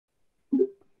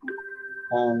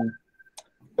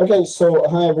Okay, so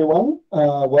hi everyone.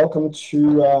 Welcome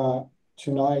to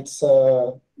tonight's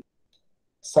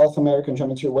South American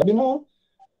Geometry webinar.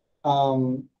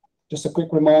 Just a quick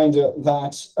reminder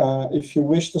that if you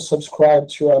wish to subscribe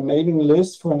to our mailing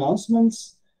list for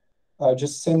announcements,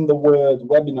 just send the word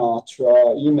webinar to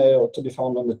our email to be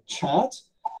found on the chat.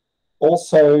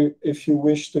 Also, if you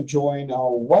wish to join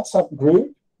our WhatsApp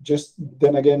group, just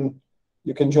then again,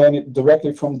 you can join it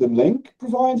directly from the link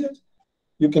provided.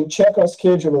 You can check our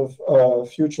schedule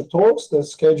of future talks. The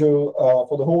schedule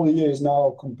for the whole year is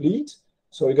now complete.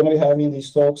 So we're going to be having these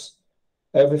talks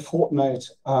every fortnight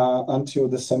until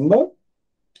December.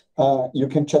 You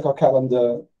can check our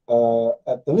calendar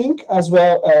at the link, as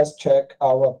well as check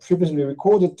our previously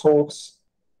recorded talks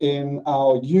in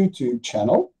our YouTube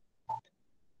channel.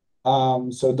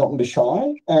 So don't be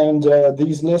shy. And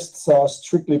these lists are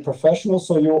strictly professional,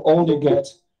 so you'll only get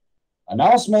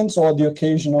announcements or the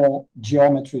occasional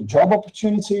geometry job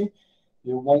opportunity.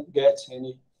 You won't get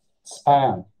any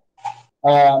spam.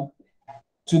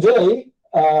 Today,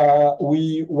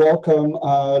 we welcome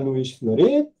Luis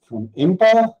Florit from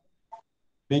IMPA,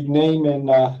 big name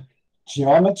in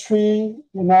geometry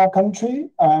in our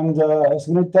country, and he's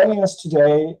going to be telling us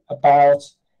today about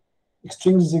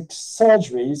extrinsic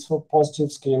surgeries for positive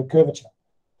scalar curvature.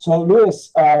 So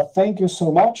Luis, thank you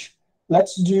so much.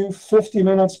 Let's do 50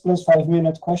 minutes plus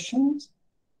 5-minute questions,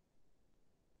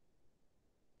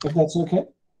 if that's okay.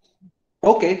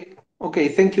 Okay,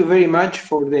 thank you very much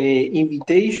for the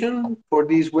invitation for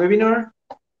this webinar.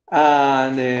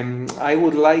 And I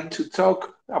would like to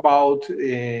talk about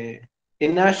a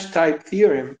Nash type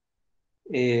theorem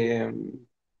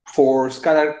for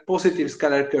positive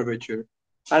scalar curvature.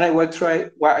 And I will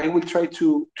try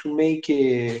to make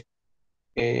it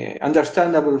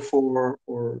understandable for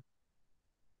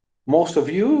most of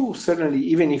you, certainly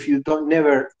even if you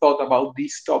never thought about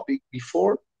this topic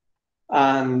before,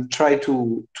 and try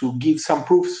to give some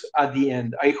proofs at the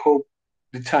end. I hope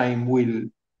the time will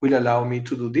allow me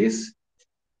to do this.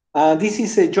 This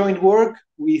is a joint work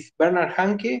with Bernard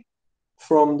Hanke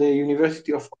from the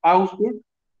University of Augsburg.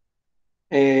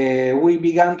 We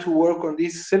began to work on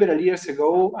this several years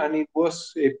ago, and it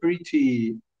was a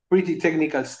pretty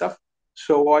technical stuff.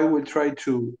 So I will try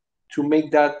to make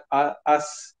that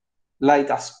as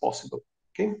light as possible.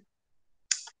 Okay.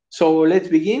 So let's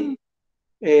begin.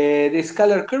 The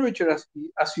scalar curvature,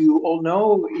 as you all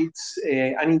know, it's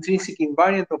an intrinsic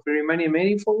invariant of the Riemannian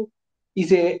manifold.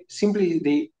 Is simply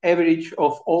the average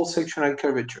of all sectional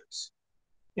curvatures,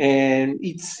 and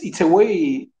it's a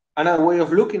way. Another way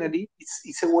of looking at it,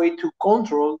 it's a way to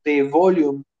control the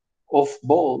volume of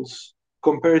balls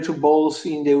compared to balls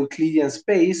in the Euclidean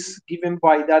space given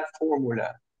by that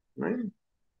formula, right?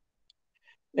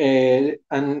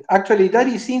 And actually that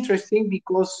is interesting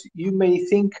because you may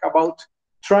think about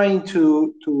trying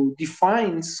to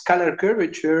define scalar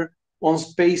curvature on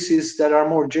spaces that are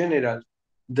more general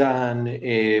than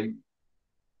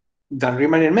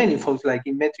Riemannian manifolds, like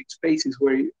in metric spaces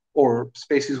or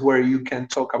spaces where you can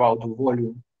talk about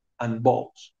volume and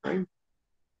balls, right?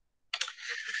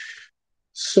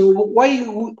 So why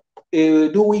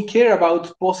do we care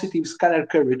about positive scalar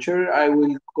curvature? I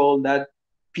will call that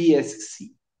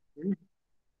PSC.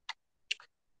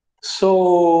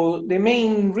 So the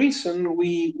main reason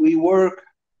we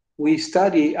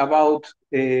study about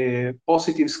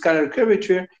positive scalar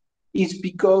curvature is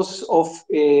because of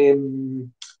a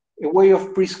way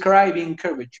of prescribing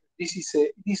curvature. This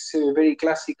is a very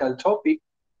classical topic.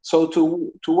 So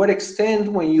to what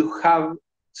extent, when you have,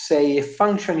 say, a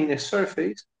function in a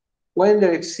surface, when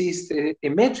there exists a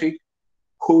metric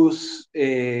whose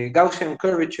Gaussian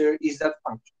curvature is that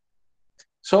function.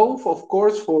 So of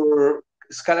course, for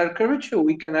scalar curvature,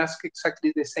 we can ask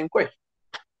exactly the same question.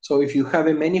 So if you have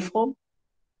a manifold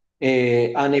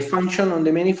and a function on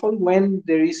the manifold, when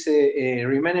there is a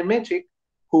Riemannian metric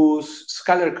whose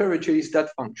scalar curvature is that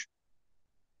function.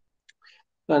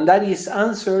 And that is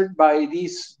answered by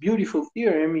this beautiful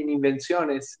theorem in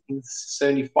Invenciones in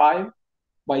 1975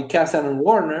 by Kazan and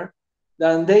Warner.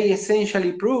 Then they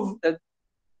essentially prove that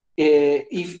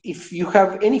if you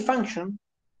have any function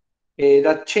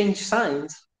that changes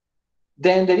signs,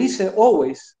 then there is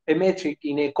always a metric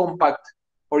in a compact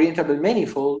orientable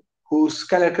manifold whose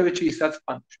scalar curvature is that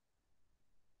function.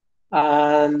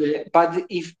 But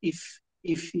if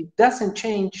it doesn't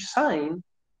change sign,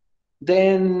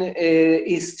 then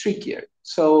it's trickier.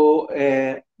 So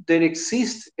there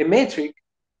exists a metric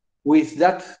with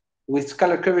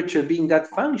scalar curvature being that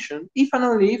function, if and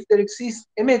only if there exists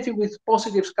a metric with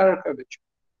positive scalar curvature.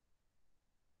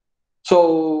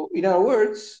 So in other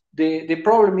words, the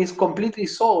problem is completely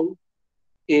solved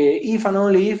if and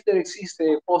only if there exists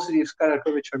a positive scalar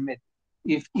curvature method,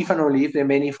 if and only if the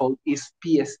manifold is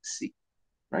PSC,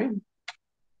 right?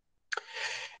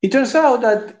 It turns out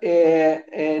that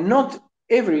not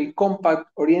every compact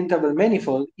orientable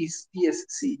manifold is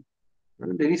PSC.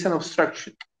 There is an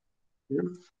obstruction.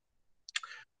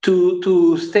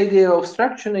 To state the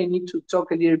obstruction, I need to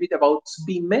talk a little bit about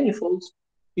spin manifolds.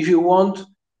 If you want,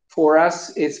 for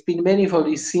us, a spin manifold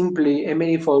is simply a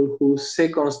manifold whose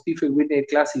second Stiefel-Whitney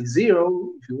class is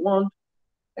 0, if you want.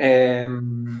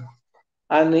 And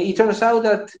it turns out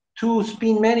that two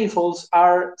spin manifolds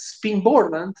are spin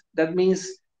bordant. That means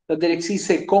that there exists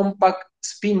a compact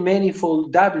spin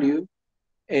manifold W,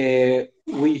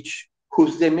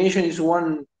 whose dimension is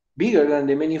 1 bigger than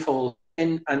the manifold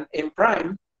N and M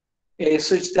prime,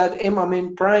 such that M and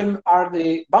N prime are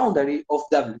the boundary of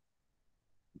W.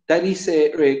 That is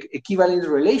an equivalent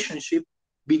relationship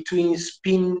between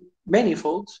spin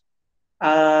manifolds,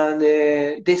 and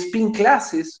the spin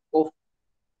classes of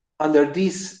under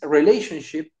this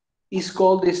relationship is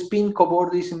called the spin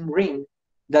cobordism ring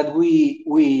that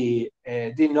we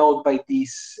denote by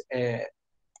this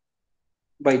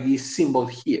symbol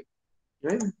here,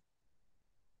 right?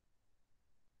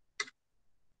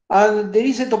 And there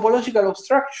is a topological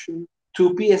obstruction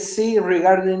to PSC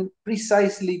regarding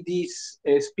precisely this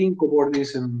spin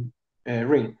cobordism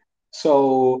ring.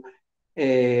 So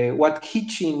what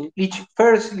Hitchin,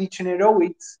 first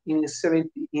Lichnerowitz in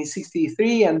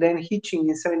 63 and then Hitchin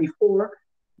in 74,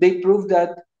 they proved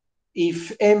that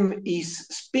if M is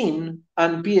spin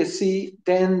and PSC,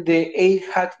 then the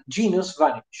A-hat genus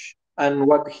vanish. And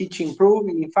what Hitchin proved,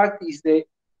 in fact, is the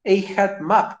A-hat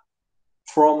map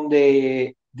from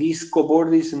this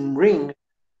cobordism ring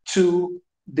to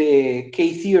the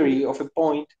K-theory of a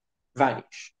point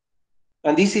vanish.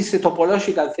 And this is a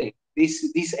topological thing. This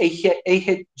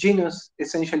A-hat genus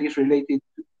essentially is related,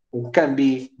 or can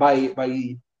be by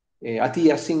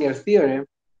Atiyah-Singer theorem,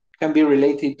 can be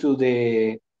related to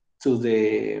the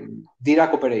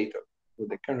Dirac operator, to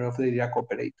the kernel of the Dirac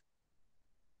operator.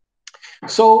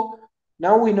 So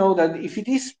now we know that if it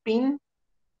is spin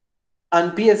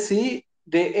and PSC,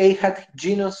 the A-hat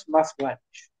genus must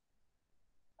vanish.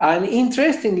 And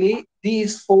interestingly,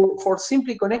 these for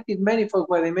simply connected manifolds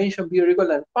where dimension bigger or equal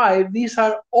than 5, these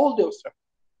are all the obstructions.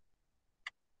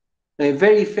 A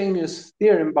very famous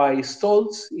theorem by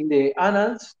Stolz in the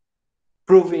Annals,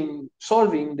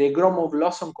 solving the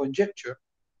Gromov-Lawson conjecture,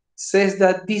 says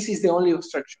that this is the only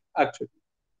obstruction, actually.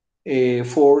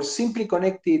 For simply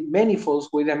connected manifolds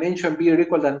with dimension bigger or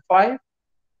equal than 5,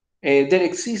 there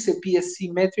exists a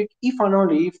PSC metric if and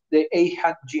only if the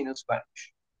A-hat genus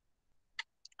vanish.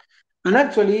 And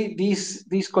actually,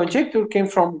 this conjecture came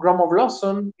from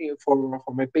Gromov-Lawson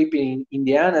from a paper in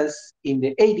the Annals in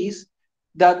the 80s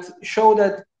that showed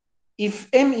that if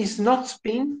M is not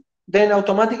spin, then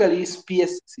automatically it's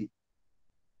PSC.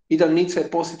 It don't need a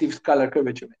positive scalar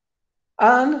curvature.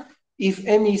 And if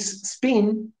M is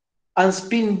spin and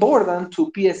spin bordant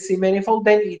to PSC manifold,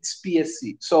 then it's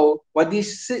PSC. So what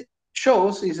this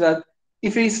shows is that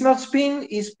if it is not spin,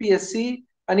 it's PSC,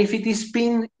 and if it is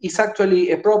spin, it's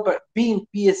actually a proper, being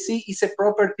PSC is a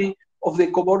property of the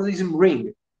cobordism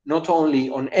ring, not only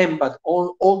on M, but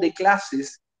on all the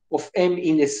classes of M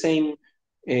in the same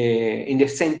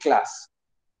class,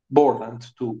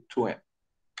 bordant to M.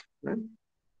 Right?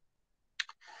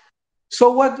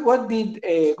 So what did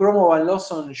Gromov and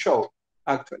Lawson show,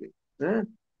 actually?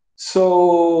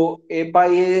 So by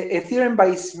a theorem by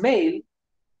Ismail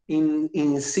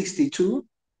in 62,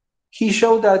 he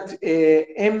showed that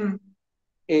M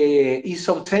is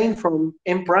obtained from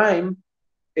M prime.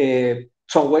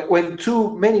 So when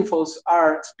two manifolds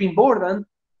are spin bordant,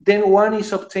 then one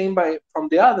is obtained from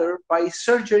the other by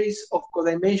surgeries of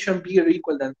codimension bigger or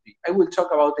equal than 3. I will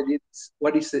talk about it.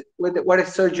 What a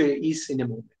surgery is in a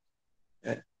moment.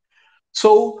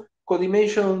 So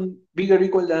codimension bigger or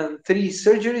equal than 3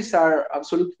 surgeries are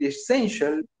absolutely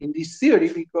essential in this theory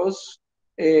because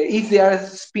if they are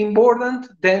spin bordant,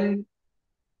 then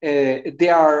they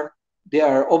are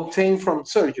obtained from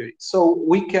surgery. So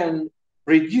we can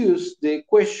reduce the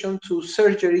question to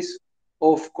surgeries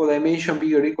of codimension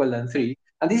bigger or equal than 3.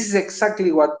 And this is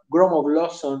exactly what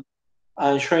Gromov-Lawson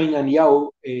and Schoen and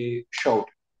Yao showed.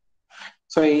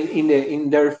 So in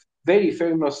their very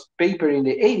famous paper in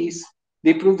the 80s,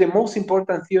 they proved the most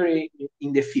important theory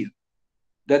in the field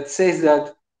that says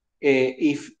that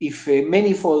if a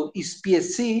manifold is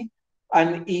PSC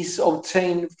and is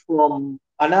obtained from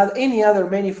any other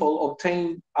manifold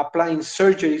obtained applying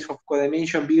surgeries of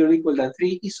codimension bigger or equal than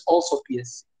 3 is also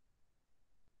PSC.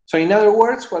 So in other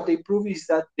words, what they prove is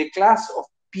that the class of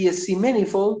PSC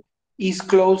manifold is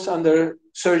closed under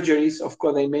surgeries of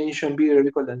codimension bigger or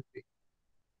equal than 3.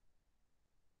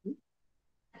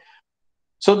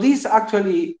 So this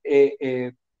actually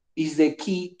is the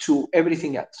key to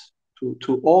everything else,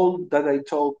 to all that I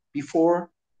talked before.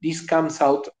 This comes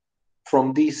out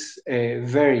from this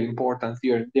very important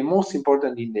theory, the most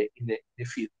important in the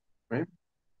field, right?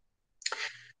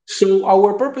 So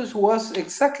our purpose was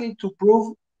exactly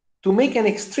to make an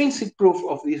extrinsic proof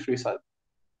of this result.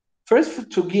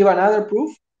 First, to give another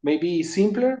proof, maybe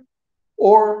simpler,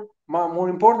 or more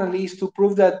importantly, is to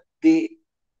prove that the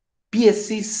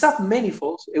PSC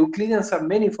submanifolds, Euclidean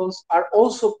submanifolds, are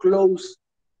also closed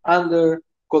under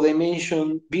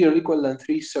codimension bigger or equal than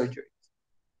 3 surgeries.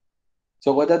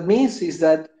 So what that means is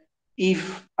that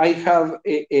if I have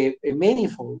a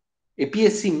manifold, a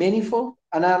PSC manifold,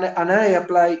 and I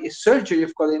apply a surgery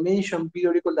of codimension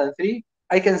bigger or equal than 3,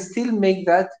 I can still make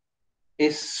that a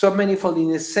submanifold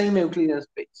in the same Euclidean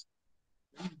space.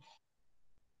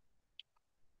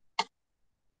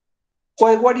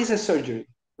 Well, what is a surgery?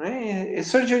 Right? A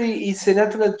surgery is a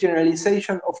natural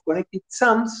generalization of connected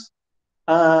sums,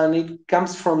 and it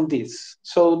comes from this.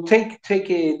 So take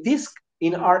a disk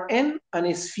in Rn and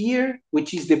a sphere,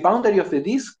 which is the boundary of the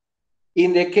disk.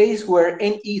 In the case where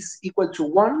n is equal to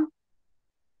 1,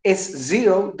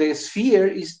 S0, the sphere,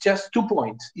 is just 2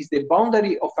 points. It's the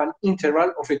boundary of an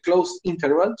interval, of a closed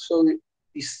interval, so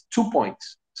it's 2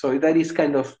 points. So that is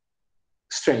kind of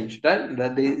strange, that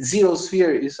the 0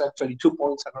 sphere is actually 2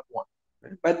 points and not 1.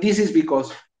 Right? But this is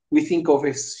because we think of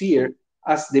a sphere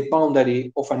as the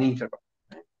boundary of an interval.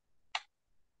 Right?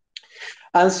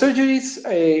 And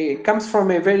surgeries comes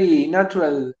from a very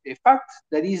natural fact,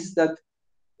 that is that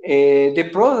the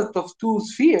product of 2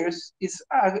 spheres is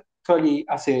actually,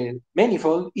 as a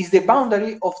manifold, is the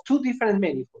boundary of 2 different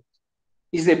manifolds.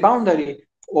 Is the boundary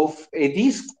of a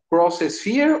disk cross a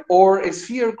sphere, or a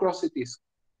sphere cross a disk.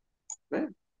 Right?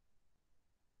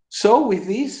 So with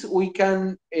this, we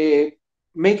can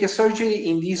make a surgery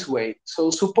in this way. So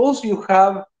suppose you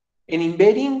have an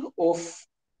embedding of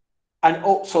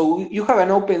so you have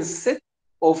an open set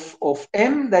of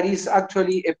M that is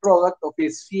actually a product of a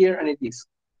sphere and a disk.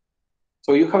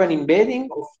 So you have an embedding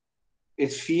of a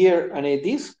sphere and a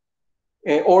disk,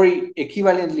 or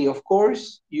equivalently, of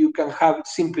course, you can have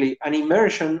simply an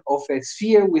immersion of a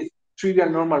sphere with trivial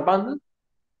normal bundle.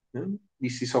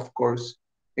 This is, of course,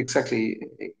 exactly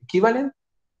equivalent.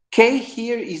 K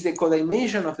here is the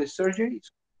codimension of the surgery.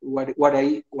 What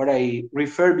I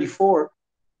referred before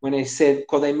when I said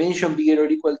codimension bigger or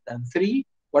equal than 3.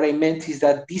 What I meant is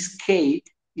that this K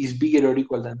is bigger or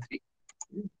equal than 3.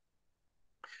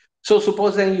 So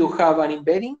suppose then you have an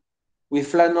embedding with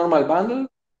flat normal bundle,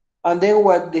 and then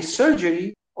what the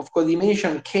surgery of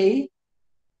codimension K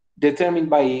determined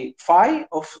by phi,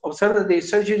 observe that the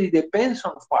surgery depends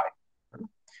on phi.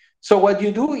 So what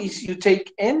you do is you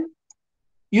take N,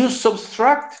 you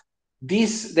subtract the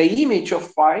image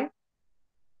of phi,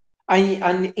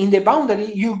 and in the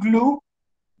boundary you glue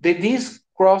the disk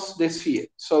across the sphere.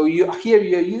 So here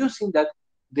you're using that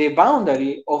the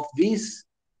boundary of this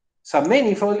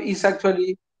submanifold is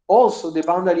actually also the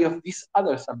boundary of this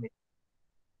other submanifold.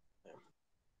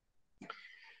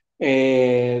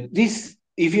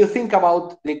 If you think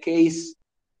about the case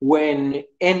when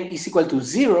n is equal to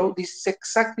 0, this is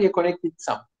exactly a connected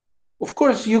sum. Of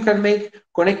course, you can make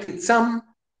connected sum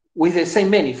with the same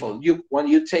manifold. When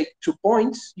you take 2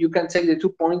 points, you can take the 2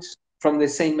 points from the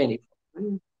same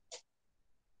manifold.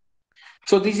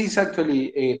 So this is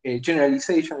actually a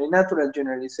generalization, a natural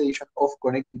generalization of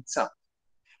connected sum.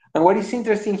 And what is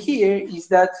interesting here is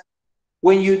that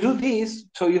when you do this,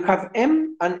 so you have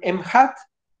M and M hat,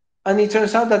 and it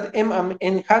turns out that M and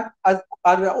N hat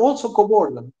are also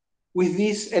cobordant with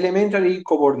this elementary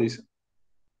cobordism.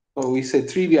 So it's a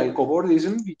trivial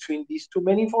cobordism between these 2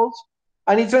 manifolds.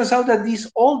 And it turns out that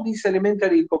all these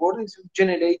elementary cobordism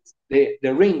generates the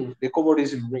ring, the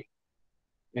cobordism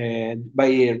ring,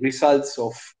 by results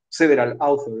of several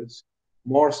authors,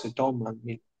 Morse, Tom, and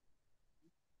Miller.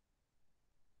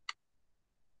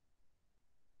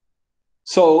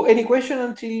 So any question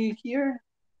until here?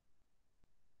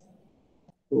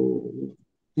 I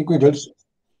think we're good.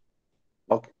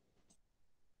 Okay.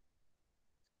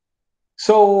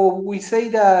 So we say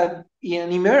that in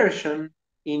an immersion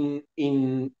in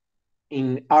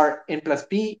Rn plus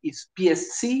P is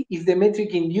PSC if the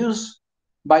metric induced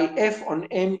by F on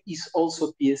M is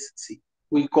also PSC.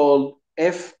 We call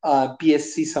F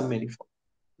PSC submanifold.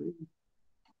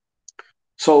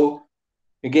 So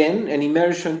again, an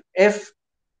immersion F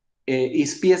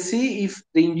is PSC if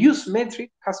the induced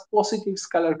metric has positive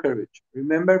scalar curvature.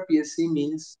 Remember, PSC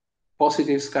means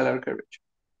positive scalar curvature.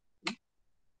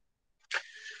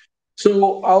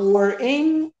 So our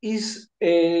aim is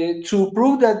to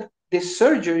prove that the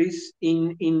surgeries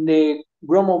in the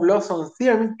Gromov-Lawson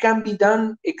theorem can be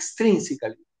done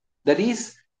extrinsically. That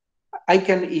is, I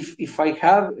can, if I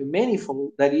have a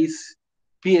manifold that is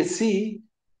PSC,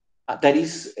 that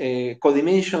is a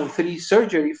codimension 3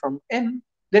 surgery from M,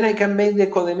 then I can make the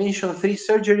codimension 3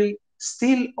 surgery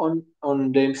still on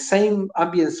the same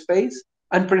ambient space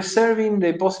and preserving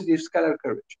the positive scalar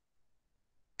curvature.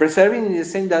 Preserving in the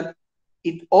sense that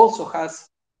it also has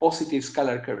positive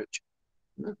scalar curvature.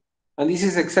 And this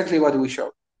is exactly what we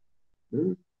showed.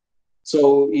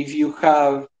 So if you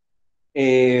have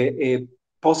a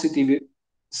positive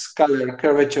scalar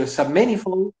curvature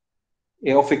submanifold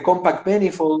of a compact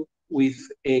manifold with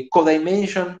a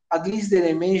codimension, at least the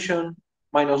dimension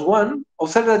 -1,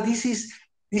 observe that this is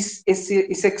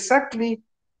exactly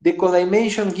the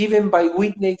codimension given by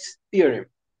Whitney's theorem.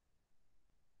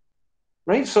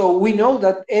 Right? So we know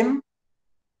that M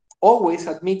always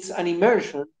admits an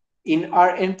immersion in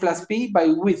Rn plus P by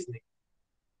Whitney.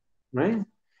 Right?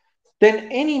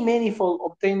 Then any manifold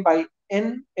obtained by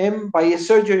M by a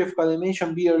surgery of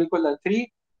codimension B or equal than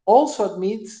 3 also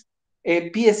admits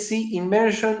a PSC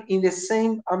immersion in the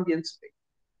same ambient space.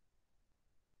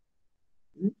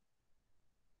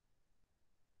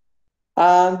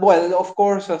 And well, of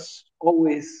course, as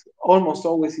always, almost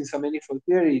always in some manifold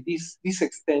theory, this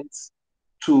extends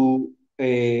to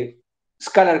a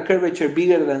scalar curvature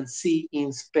bigger than C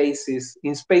in spaces,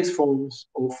 in space forms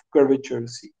of curvature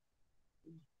C.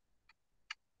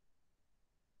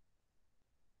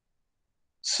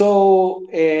 So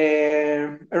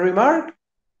a remark,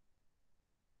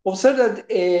 observe that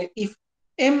if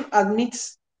M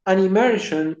admits an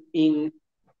immersion in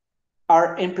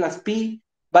Rn plus P,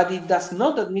 but it does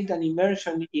not admit an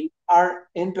immersion in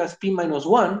Rn plus P minus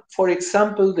 1, for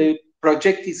example, the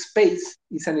projective space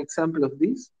is an example of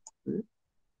this,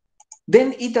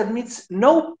 then it admits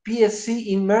no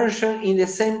PSC immersion in the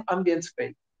same ambient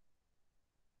space.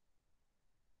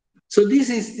 So this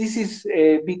is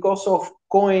because of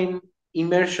Cohen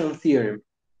immersion theorem.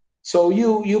 So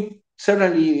you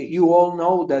certainly you all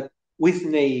know that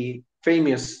Whitney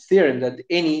famous theorem that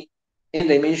any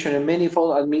n-dimensional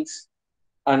manifold admits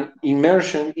an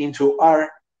immersion into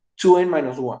R2n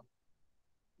minus 1.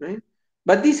 Right?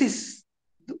 But this is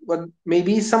what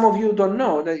maybe some of you don't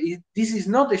know, that this is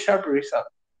not a sharp result,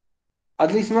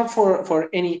 at least not for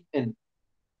any n.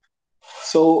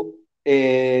 So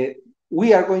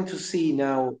we are going to see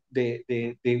now the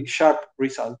sharp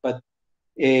result, but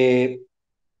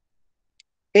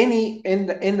any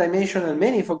n-dimensional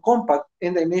manifold, compact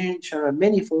n-dimensional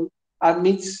manifold,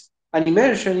 admits an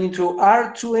immersion into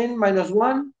R2n minus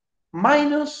 1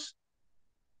 minus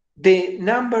the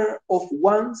number of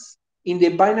ones in the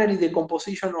binary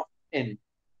decomposition of n.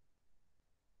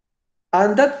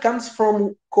 And that comes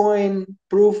from Cohen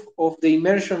proof of the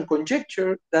immersion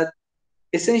conjecture that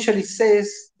essentially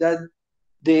says that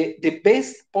the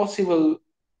best possible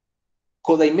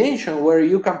codimension where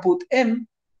you can put M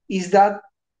is that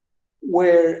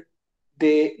where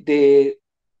the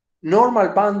normal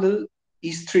bundle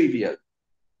is trivial.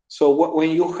 So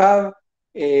when you have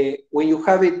a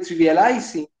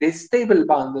trivializing the stable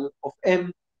bundle of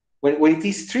M, when it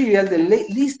is trivial, the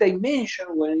least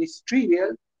dimension when it's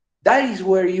trivial, that is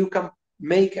where you can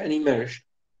make an immersion.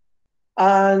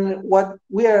 And what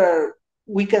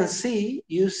we can see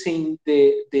using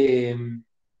the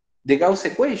Gauss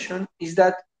equation is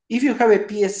that if you have a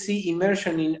PSC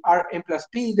immersion in Rn plus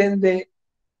P, then the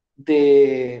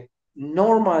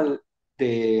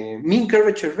mean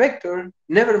curvature vector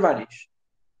never vanishes.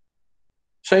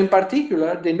 So in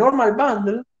particular, the normal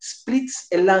bundle splits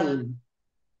a line.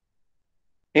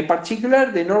 In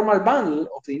particular, the normal bundle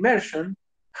of the immersion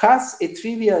has a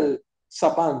trivial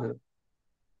subbundle.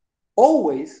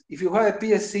 Always, if you have a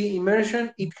PSC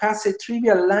immersion, it has a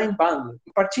trivial line bundle.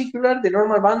 In particular, the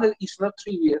normal bundle is not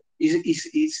trivial. That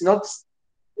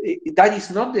is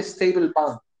not the stable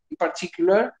bundle. In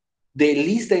particular, the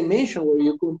least dimension where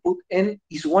you can put n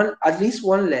is at least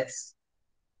one less.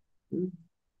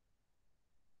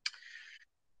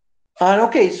 And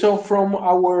okay, so from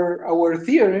our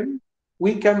theorem,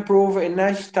 we can prove a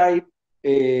Nash type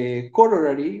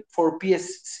corollary for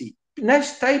PSC.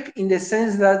 Nash type in the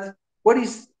sense that what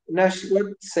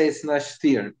says Nash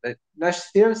theorem?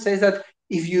 Nash theorem says that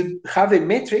if you have a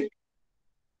metric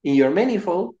in your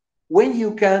manifold, when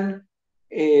you can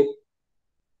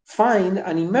find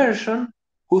an immersion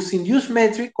whose induced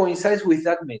metric coincides with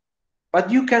that metric. But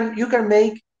you can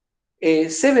make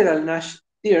several Nash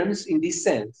theorems in this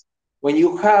sense. When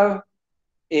you have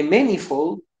a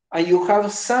manifold and you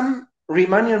have some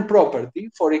Riemannian property,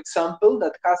 for example,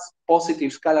 that has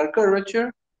positive scalar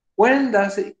curvature. When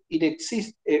does it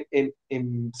exist a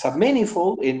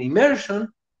submanifold, an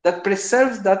immersion, that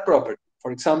preserves that property?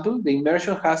 For example, the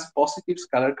immersion has positive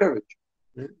scalar curvature.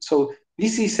 So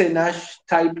this is a Nash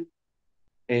type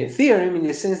theorem in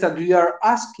the sense that we are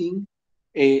asking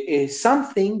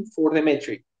something for the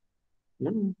metric.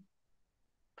 And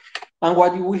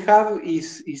what we have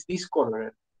is this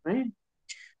corollary, right?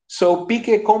 So pick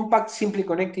a compact, simply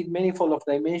connected manifold of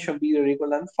dimension bigger or equal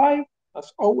than 5,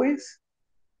 as always,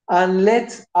 and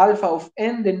let alpha of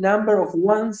n the number of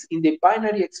ones in the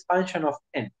binary expansion of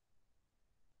n.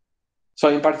 So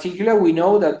in particular, we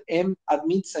know that M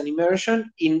admits an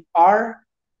immersion in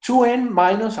R2n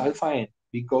minus alpha n,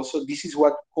 because this is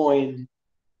what Cohen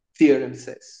theorem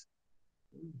says.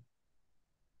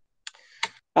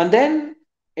 And then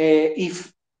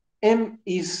if M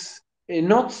is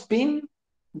not spin,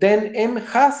 then M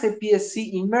has a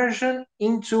PSC immersion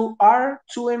into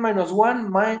R2n minus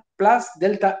 1 plus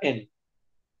delta n,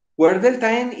 where delta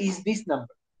n is this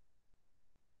number.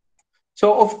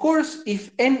 So of course,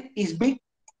 if n is big,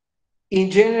 in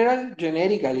general,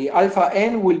 generically, alpha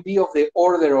n will be of the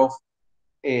order of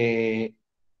n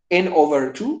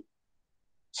over 2.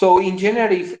 So in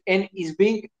general, if n is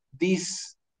big,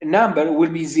 this number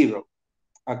will be 0,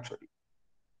 actually.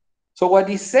 So what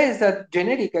it says that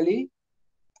generically,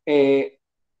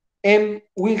 M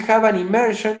will have an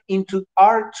immersion into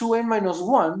R2n minus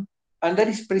 1, and that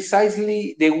is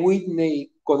precisely the Whitney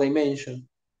codimension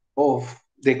of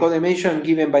the codimension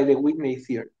given by the Whitney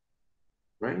theorem,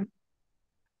 right?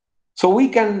 So we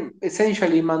can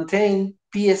essentially maintain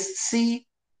PSC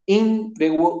in the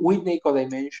Whitney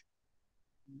codimension.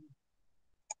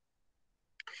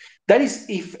 That is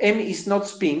if M is not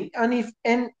spin, and if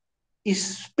N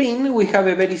is spin, we have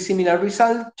a very similar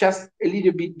result, just a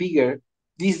little bit bigger.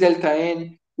 This delta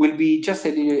N will be just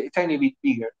a tiny bit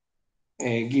bigger,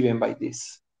 given by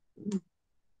this.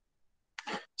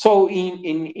 So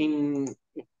in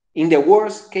the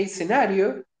worst case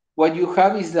scenario, what you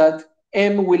have is that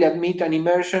M will admit an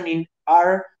immersion in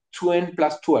R2n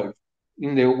plus 12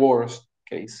 in the worst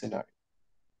case scenario.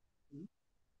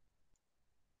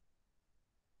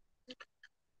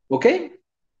 Okay?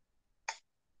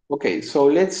 Okay, so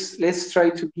let's try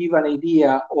to give an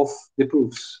idea of the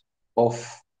proofs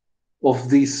of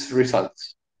these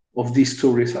results, of these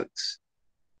two results.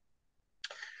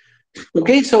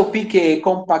 Okay, so pick a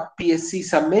compact PSC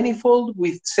submanifold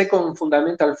with second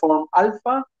fundamental form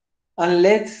alpha, and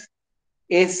let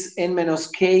Sn minus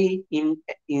k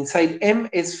inside M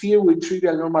a sphere with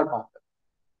trivial normal boundary.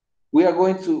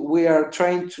 We are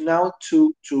trying to now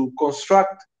to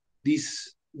construct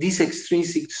this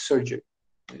extrinsic surgery.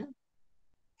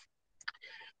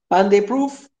 And the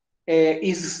proof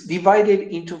is divided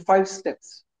into 5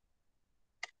 steps.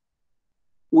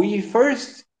 We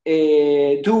first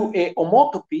do a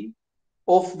homotopy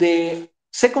of the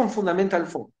second fundamental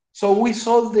form. So we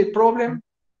solve the problem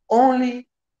only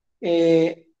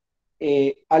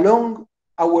along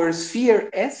our sphere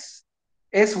S.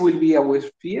 S will be our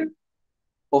sphere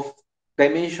of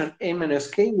dimension n minus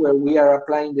k, where we are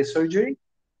applying the surgery.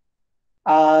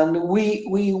 And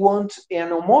we want an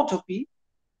homotopy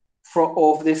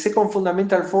of the second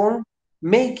fundamental form,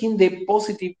 making the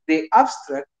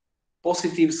abstract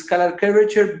positive scalar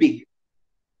curvature big,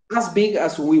 as big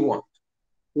as we want.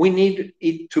 We need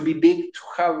it to be big to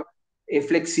have a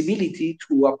flexibility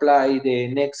to apply the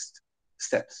next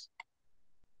steps.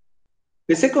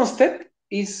 The second step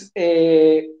is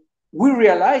we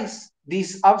realize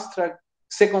this abstract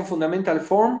second fundamental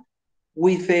form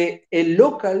with a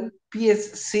local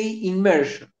PSC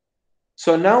immersion.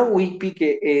 So now we pick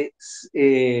a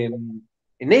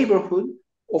neighborhood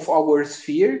of our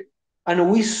sphere, and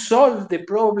we solve the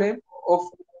problem of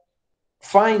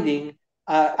finding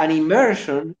an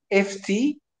immersion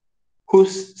Ft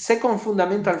whose second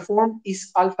fundamental form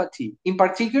is alpha t. In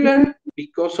particular,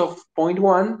 because of point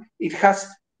 1, it has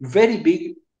very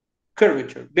big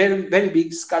curvature, very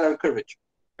big scalar curvature,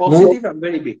 positive and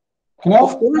very big.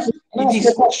 Of course, can I ask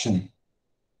a question?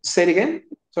 Say it again.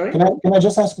 Sorry. Can I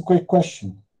just ask a quick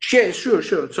question? Sure.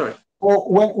 Sorry.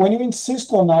 Well, when you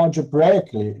insist on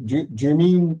algebraically, do you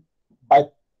mean by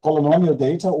polynomial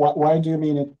data? Why do you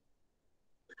mean it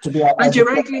to be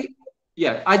algebraically?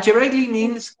 Yeah, algebraically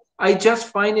means I just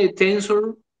find a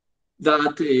tensor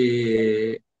that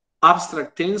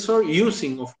abstract tensor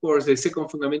using, of course, the second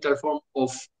fundamental form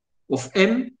of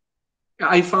M.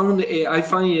 I find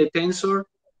a tensor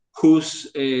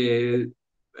whose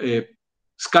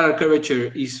scalar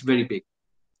curvature is very big.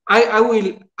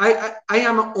 I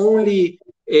am only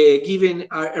giving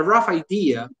a rough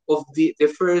idea of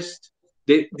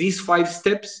these 5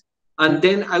 steps, and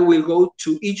then I will go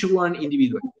to each one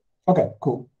individually. Okay,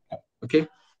 cool. Okay.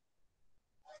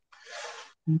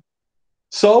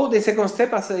 So the second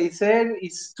step, as I said,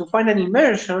 is to find an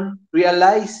immersion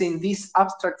realizing this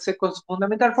abstract second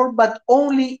fundamental form, but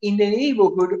only in the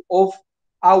neighborhood of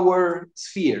our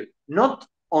sphere, not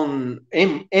on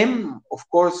M. M, of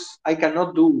course, I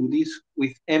cannot do this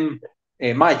with M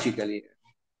magically.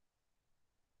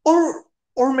 Or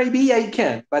maybe I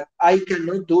can, but I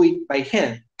cannot do it by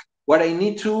hand. What I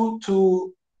need to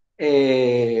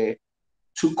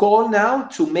call now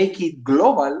to make it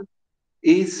global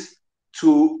is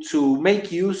to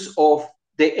make use of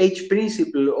the H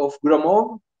principle of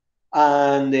Gromov,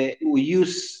 and we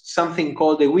use something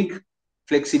called the weak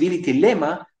flexibility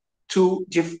lemma to,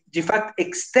 in fact,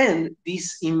 extend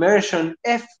this immersion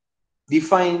F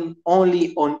defined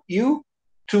only on U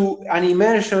to an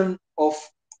immersion of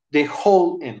the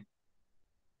whole M.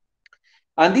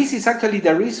 And this is actually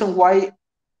the reason why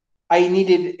I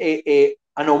needed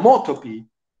an homotopy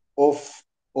of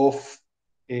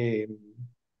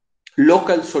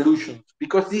local solutions,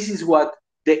 because this is what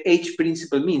the H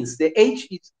principle means. The H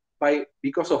is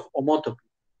because of homotopy.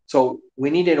 So we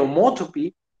need an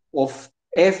homotopy of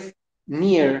F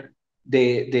near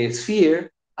the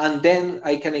sphere, and then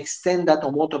I can extend that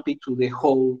homotopy to the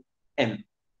whole M.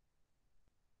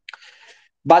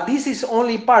 But this is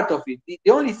only part of it.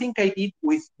 The only thing I did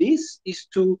with this is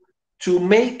to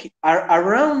make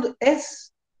around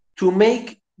S, to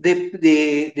make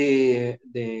the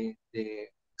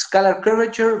scalar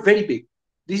curvature very big.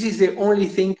 This is the only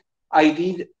thing I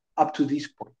did up to this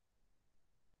point.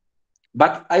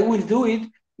 But I will do it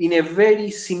in a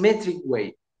very symmetric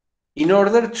way in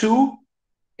order to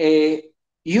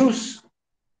use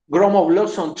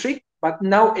Gromov-Lawson trick, but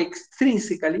now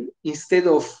extrinsically instead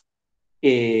of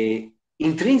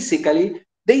intrinsically.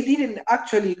 They didn't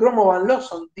actually, Gromov and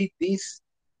Lawson did this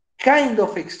kind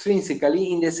of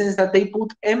extrinsically in the sense that they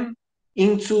put M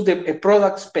into a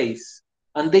product space,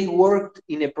 and they worked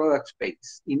in a product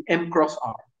space in M cross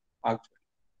R actually.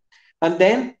 And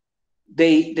then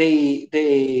we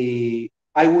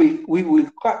will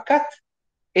cut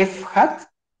F hat,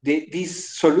 this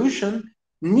solution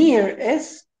near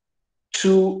S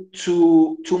to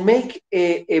make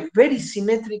a very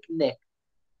symmetric neck.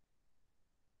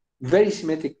 Very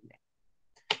symmetric neck.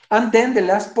 And then the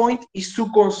last point is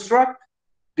to construct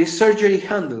the surgery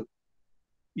handle.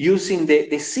 Using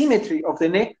the symmetry of the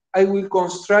neck, I will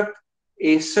construct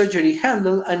a surgery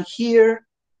handle, and here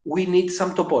we need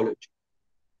some topology.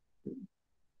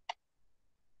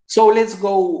 So let's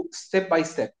go step by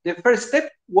step. The first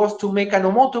step was to make an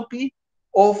homotopy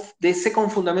of the second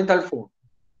fundamental form.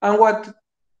 And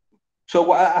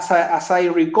as I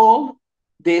recall,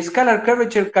 the scalar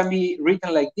curvature can be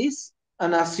written like this,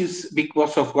 and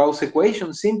because of Gauss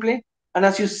equation simply, and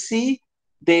as you see,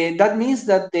 that means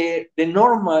that the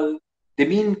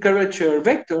mean curvature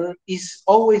vector is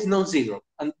always non-zero.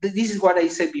 And this is what I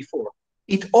said before.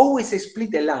 It always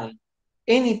splits a line.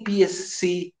 Any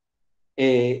PSC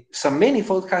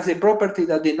submanifold has the property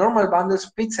that the normal bundle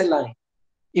splits a line.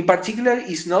 In particular,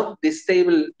 it's not the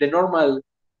stable normal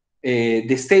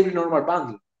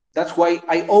bundle. That's why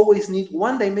I always need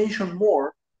one dimension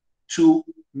more to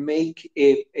make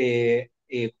an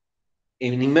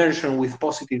immersion with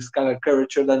positive scalar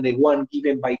curvature than the one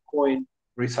given by Cohen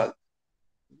result.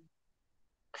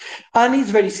 And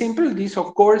it's very simple. This,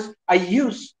 of course, I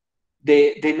use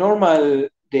the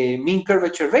mean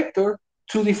curvature vector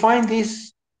to define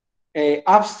this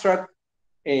abstract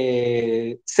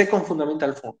second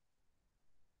fundamental form.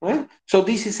 Right? So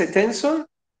this is a tensor.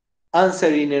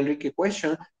 Answering Enrique's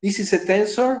question, this is a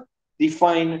tensor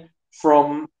defined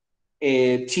from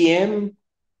Tm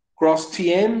cross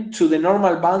Tm to the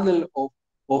normal bundle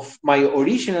of my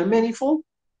original manifold,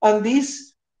 and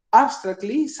this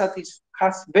abstractly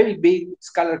has very big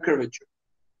scalar curvature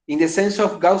in the sense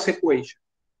of Gauss equation.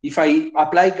 If I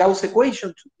apply Gauss equation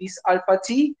to this alpha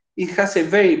t, it has a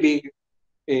very big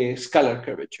scalar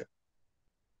curvature.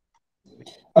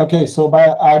 Okay, so by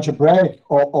algebraic,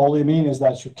 all you mean is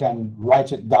that you can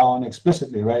write it down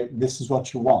explicitly, right? This is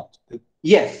what you want.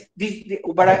 Yes,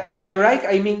 but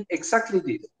I mean exactly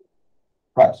this.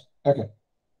 Right, okay.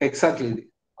 Exactly this.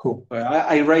 Cool.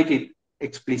 I write it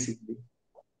explicitly.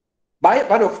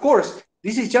 But of course,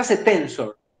 this is just a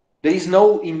tensor. There is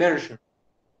no immersion.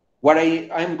 What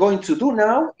I'm going to do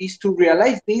now is to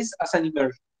realize this as an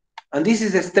immersion. And this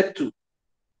is step 2.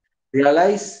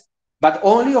 Realize, but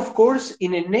only, of course,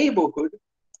 in a neighborhood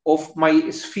of my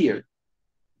sphere,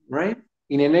 right?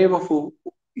 in a neighborhood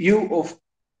U of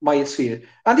my sphere.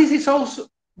 And this is also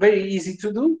very easy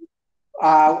to do.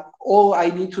 All I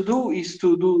need to do is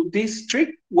to do this trick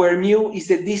where mu is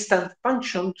the distant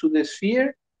function to the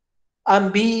sphere,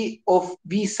 and b of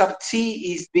b sub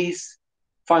t is this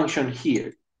function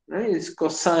here, right? It's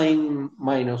cosine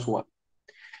minus 1.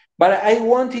 But I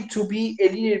want it to be a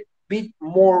little bit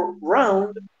more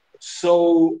round.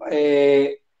 So,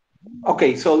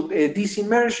 okay, so these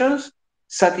immersions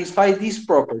satisfy this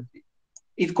property.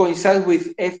 It coincides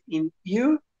with f in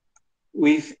U,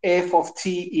 with f of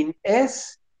t in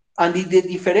S, and the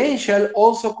differential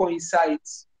also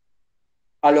coincides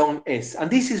along S. And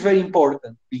this is very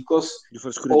important because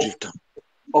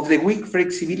of the weak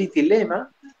flexibility lemma,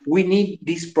 we need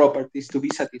these properties to be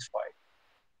satisfied.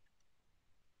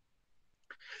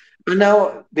 And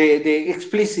now the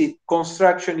explicit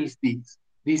construction is this.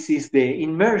 This is the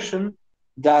immersion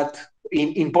that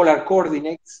in polar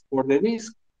coordinates for the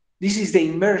disk. This is the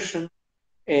immersion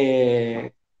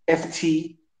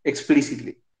ft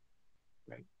explicitly.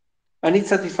 Right? And it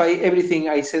satisfies everything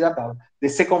I said about. The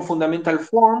second fundamental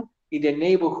form in the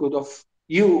neighborhood of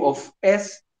U of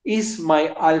S is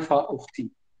my alpha of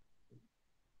t.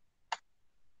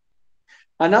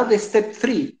 And now the step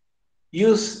 3,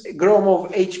 use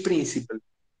Gromov-H principle.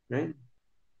 Right?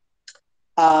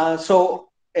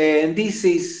 And this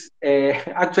is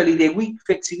actually the weak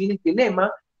flexibility lemma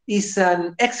is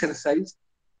an exercise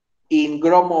in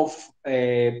Gromov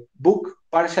book,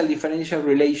 Partial Differential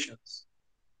Relations.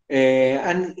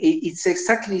 And it's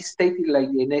exactly stated like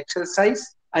an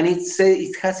exercise, and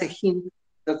it has a hint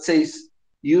that says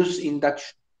use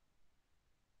induction.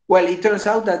 Well, it turns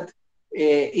out that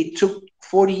it took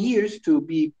 40 years to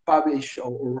be published,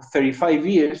 or 35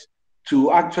 years,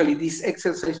 to actually this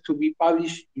exercise to be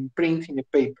published in print in a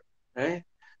paper, right?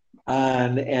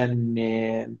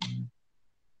 And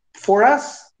for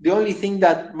us, the only thing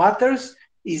that matters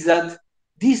is that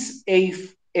this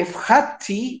f hat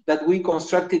t that we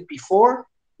constructed before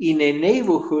in a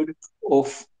neighborhood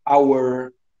of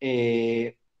our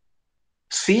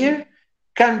sphere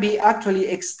can be actually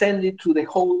extended to the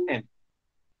whole M.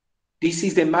 This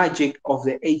is the magic of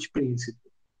the H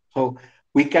principle. So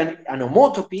we can an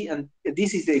homotopy, and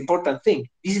this is the important thing.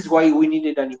 This is why we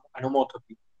needed an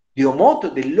homotopy. The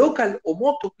local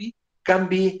homotopy can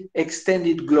be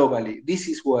extended globally. This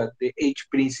is what the H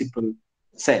principle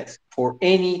says. For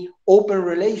any open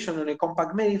relation on a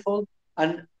compact manifold,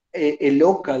 and a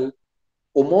local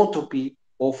homotopy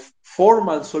of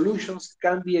formal solutions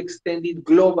can be extended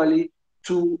globally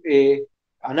to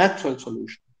an actual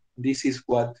solution. This is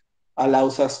what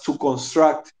allows us to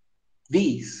construct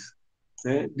these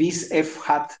f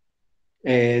hat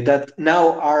that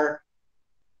now are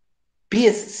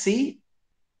PSC,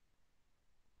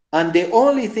 and the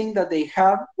only thing that they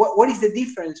have, what is the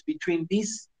difference between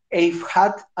this f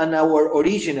hat and our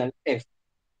original f?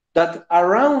 That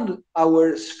around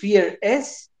our sphere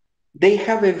S, they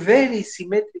have a very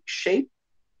symmetric shape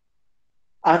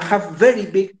and have very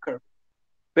big curve,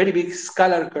 very big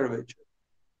scalar curvature.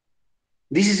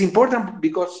 This is important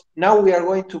because now we are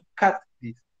going to cut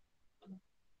this.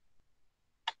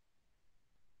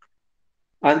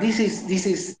 And this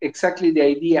is exactly the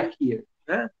idea here.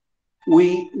 Huh?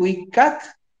 We cut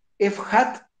f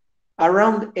hat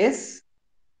around S,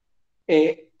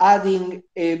 adding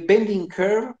a bending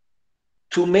curve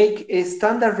to make a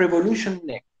standard revolution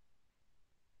neck.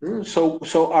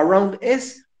 So around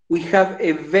S, we have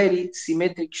a very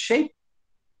symmetric shape.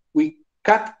 We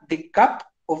cut the cap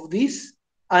of this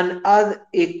and add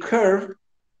a curve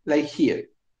like here.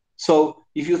 So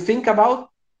if you think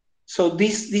about, so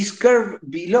this curve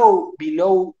below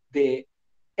the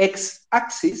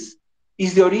x-axis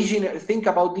is the original. Think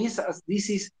about this as this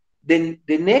is the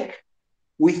neck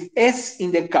with S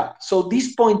in the cap. So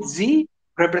this point Z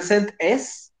represent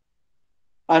S,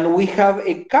 and we have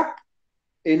a cap,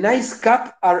 a nice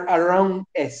cap around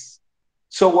S.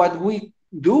 So what we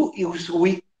do is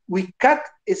we cut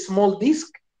a small disc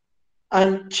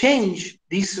and change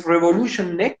this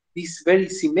revolution neck, this very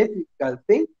symmetrical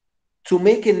thing, to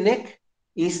make a neck.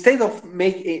 Instead of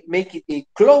make it a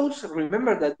close,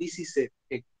 remember that this is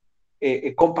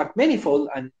a compact manifold,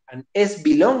 and S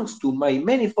belongs to my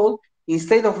manifold.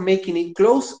 Instead of making it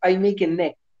close, I make a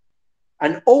neck,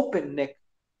 an open neck,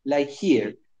 like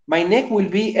here. My neck will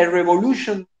be a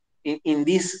revolution in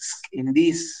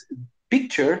this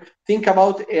picture. Think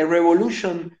about a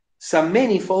revolution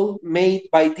submanifold made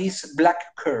by this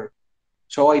black curve.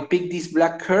 So I pick this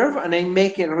black curve and I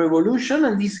make a revolution,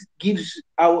 and this gives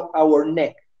our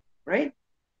neck, right?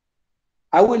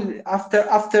 I will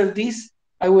after this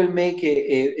I will make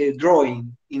a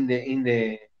drawing in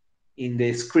in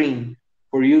the screen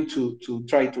for you to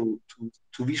try to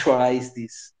visualize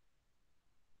this.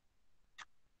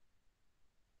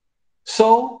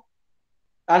 So,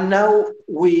 and now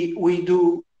we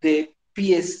do the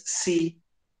PSC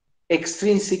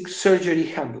extrinsic surgery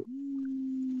handle.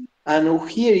 And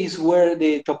here is where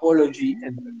the topology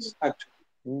enters,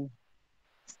 actually.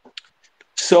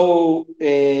 So,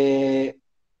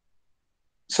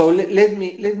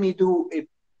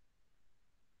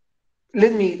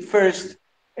 let me first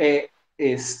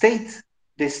state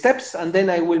the steps, and then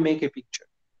I will make a picture.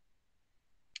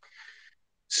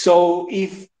 So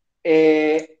if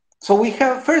so we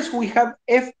have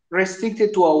F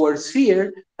restricted to our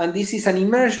sphere, and this is an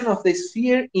immersion of the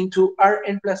sphere into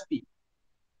Rn plus P.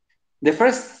 The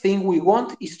first thing we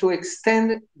want is to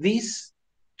extend this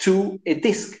to a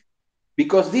disk,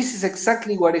 because this is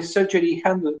exactly what a surgery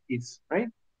handle is, right?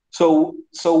 So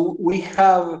we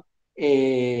have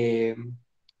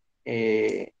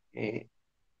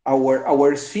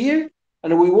our sphere,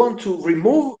 and we want to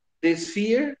remove the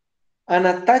sphere and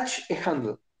attach a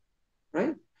handle,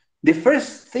 right? The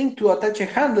first thing to attach a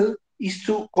handle is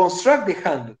to construct the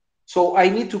handle. So I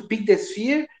need to pick the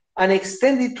sphere and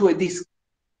extend it to a disk.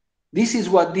 This is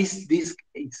what this disk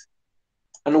is.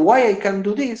 And why I can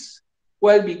do this?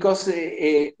 Well, because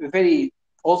a very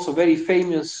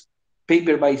famous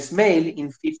paper by Smale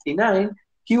in '59,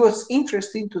 he was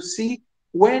interested to see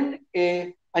when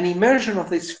an immersion of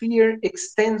the sphere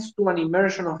extends to an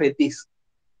immersion of a disk.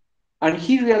 And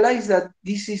he realized that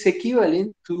this is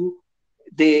equivalent to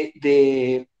the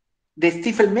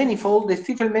Stiefel manifold. The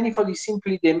Stiefel manifold is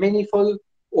simply the manifold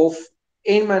of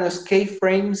n minus k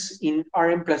frames in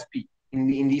Rn plus P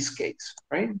in this case,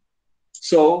 right?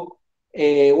 So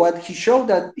what he showed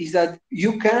is that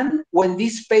you can, when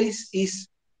this space is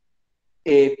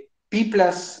P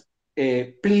plus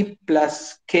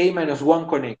k minus 1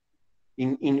 connect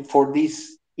for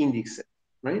this index,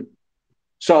 right?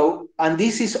 So, and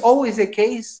this is always the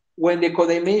case when the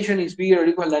codimension is bigger or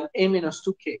equal than n minus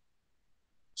 2k.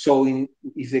 So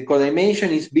if the codimension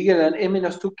is bigger than n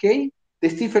minus 2k, the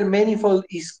Stiefel manifold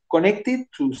is connected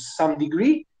to some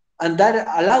degree, and that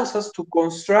allows us to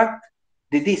construct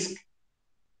the disk.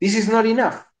 This is not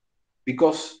enough,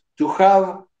 because to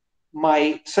have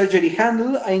my surgery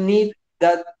handle, I need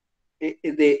that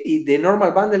the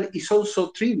normal bundle is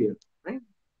also trivial, right?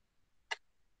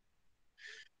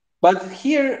 But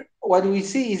here, what we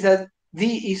see is that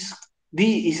D is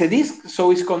a disk,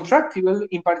 so it's contractible.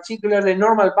 In particular, the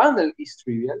normal bundle is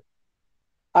trivial.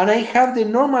 And I have the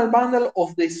normal bundle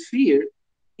of the sphere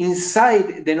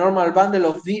inside the normal bundle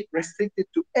of D restricted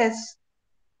to S.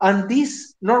 And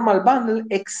this normal bundle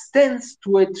extends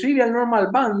to a trivial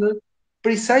normal bundle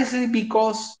precisely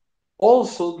because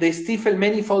also the Stiefel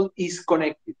manifold is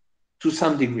connected to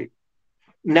some degree.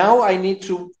 Now I need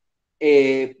to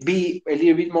be a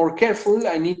little bit more careful.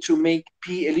 I need to make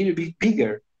P a little bit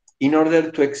bigger in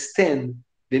order to extend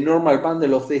the normal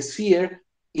bundle of the sphere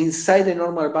inside the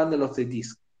normal bundle of the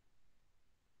disk.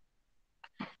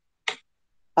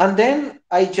 And then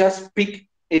I just pick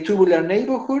a tubular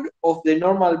neighborhood of the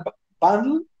normal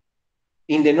bundle,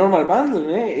 in the normal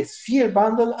bundle, a sphere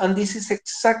bundle, and this is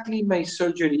exactly my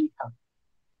surgery handle,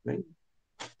 right?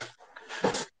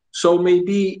 So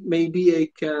maybe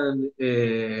I can,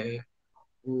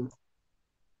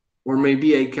 or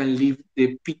maybe I can leave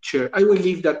the picture. I will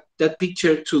leave that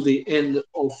picture to the end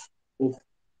of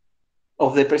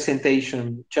the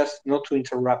presentation, just not to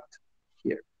interrupt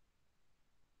here.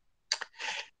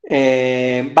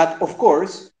 But of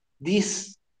course,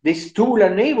 this tubular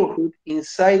neighborhood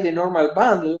inside the normal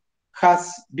bundle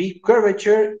has big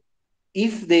curvature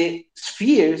if the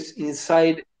spheres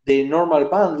inside the normal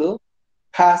bundle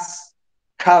have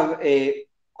a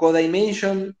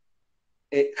codimension,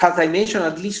 has dimension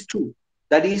at least 2.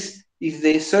 That is, if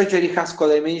the surgery has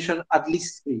codimension at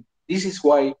least 3. This is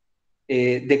why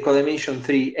the codimension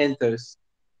 3 enters.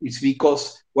 It's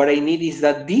because what I need is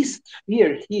that this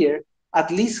sphere here at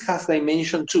least has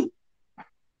dimension 2.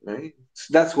 Right?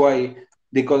 So that's why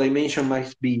the codimension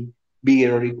must be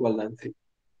bigger or equal than 3.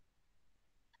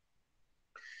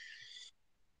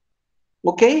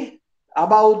 Okay,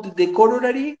 about the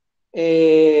corollary,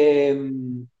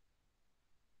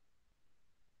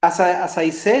 as I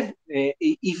said,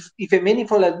 if a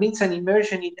manifold admits an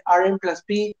immersion in Rn plus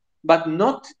P, but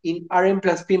not in Rn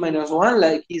plus P minus 1,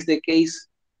 like is the case,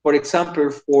 for example,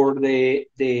 for the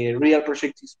real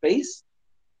projective space,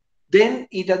 then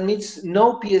it admits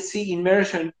no PSC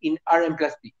immersion in Rn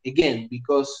plus P. Again,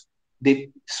 because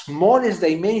the smallest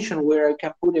dimension where I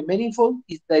can put a manifold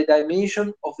is the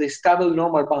dimension of the stable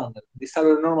normal bundle. The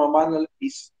stable normal bundle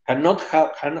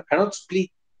cannot split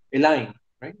a line,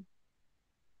 right?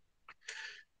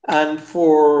 And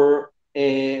for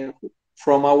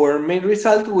from our main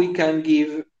result, we can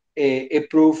give a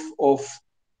proof of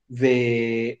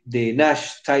the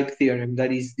Nash type theorem,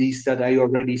 that is this that I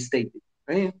already stated,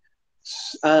 right?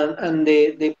 And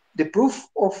the proof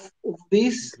of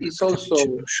this is also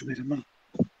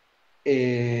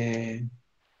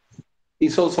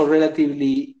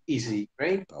relatively easy,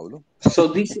 right? So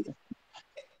this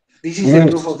is a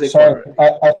proof of the corollary.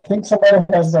 I think somebody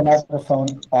has the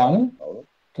microphone on.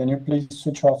 Can you please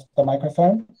switch off the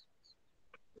microphone?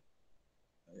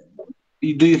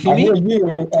 Do you hear me? I hear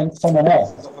you and someone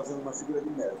else.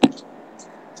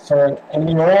 So can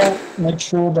you all make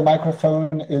sure the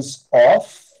microphone is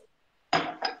off?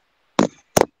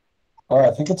 Oh,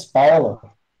 I think it's Paolo.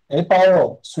 Hey,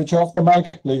 Paolo, switch off the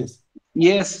mic, please.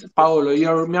 Yes, Paolo,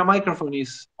 your microphone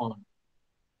is on.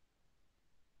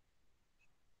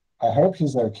 I hope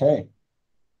he's okay.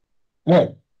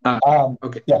 Anyway,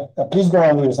 okay. Yeah, please go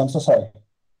on, Luis. I'm so sorry.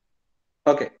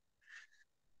 Okay.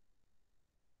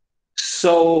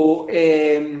 So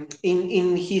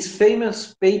in his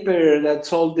famous paper that's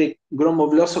called the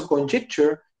Gromov-Lawson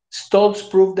conjecture, Stolz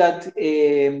proved that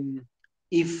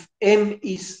if M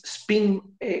is spin,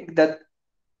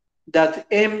 that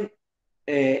M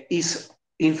is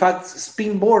in fact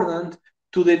spin-bordant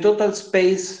to the total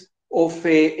space of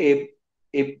a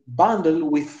bundle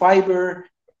with fiber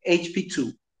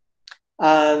HP2.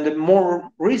 And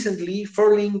more recently,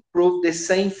 Ferling proved the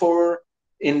same for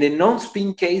in the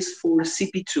non-spin case for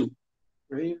CP2,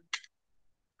 right?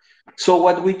 So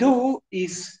what we do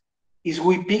is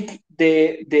we pick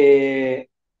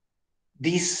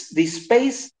this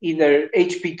space, either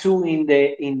HP2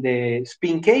 in the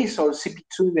spin case or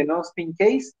CP2 in the non-spin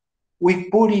case. We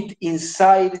put it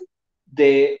inside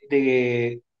the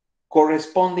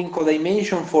corresponding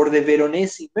codimension for the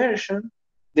Veronese immersion.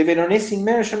 The Veronese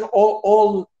immersion,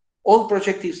 all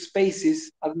projective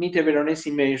spaces admit a Veronese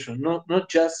immersion, not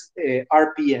just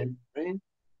RPN, right?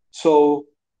 So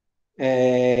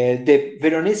the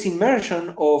Veronese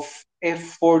immersion of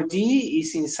F4D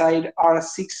is inside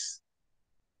R6D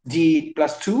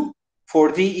plus 2,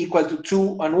 for D equal to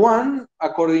 2 and 1,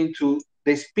 according to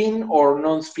the spin or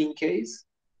non-spin case.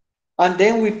 And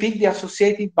then we pick the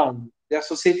associated bundle. The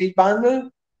associated bundle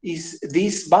is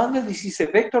this bundle. This is a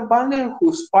vector bundle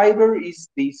whose fiber is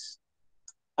this,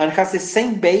 and has the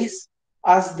same base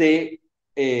as the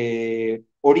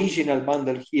original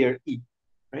bundle here, E,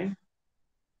 right?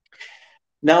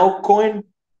 Now,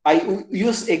 I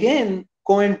use again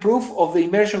Cohen proof of the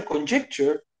immersion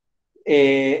conjecture.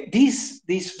 This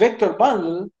vector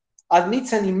bundle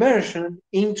admits an immersion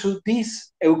into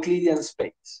this Euclidean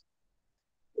space.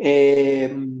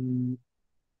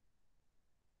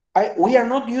 We are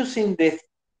not using the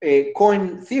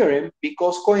Cohen theorem,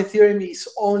 because Cohen theorem is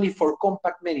only for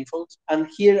compact manifolds, and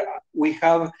here we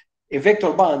have a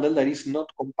vector bundle that is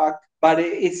not compact, but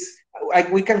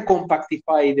we can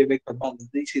compactify the vector bundle.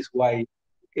 This is why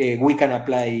we can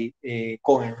apply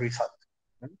Cohen result.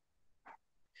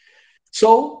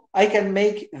 So I can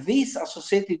make this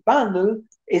associated bundle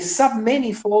a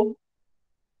submanifold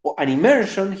or an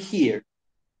immersion here.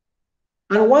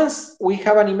 And once we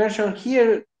have an immersion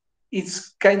here, it's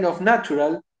kind of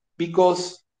natural,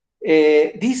 because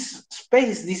this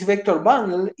space, this vector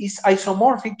bundle, is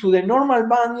isomorphic to the normal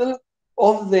bundle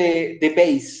of the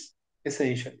base,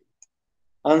 essentially.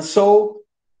 And so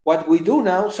what we do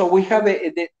now, so we have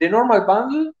the normal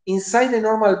bundle. Inside the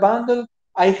normal bundle,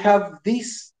 I have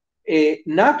this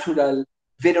natural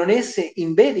Veronese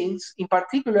embeddings. In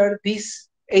particular, this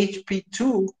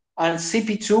HP2 and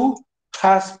CP2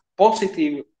 has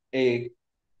positive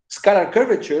scalar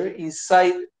curvature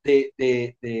inside the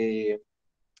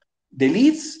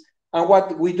leads. And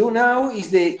what we do now is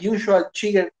the usual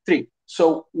Chigger trick.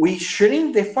 So we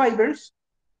shrink the fibers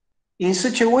in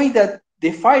such a way that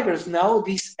the fibers now,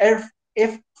 this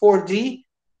F4D,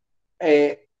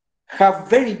 have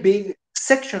very big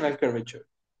sectional curvature.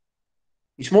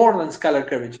 It's more than scalar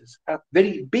curvatures, have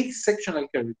very big sectional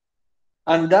curvature.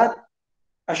 And that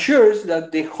assures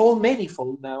that the whole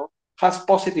manifold now has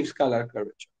positive scalar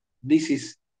curvature. This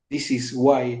is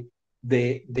why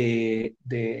the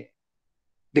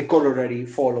corollary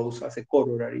follows as a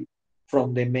corollary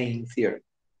from the main theorem.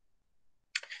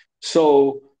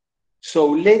 So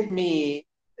let me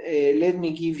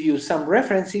give you some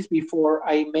references before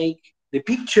I make the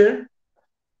picture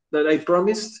that I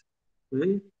promised.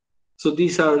 Okay. So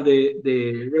these are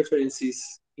the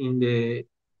references in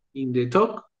the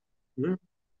talk.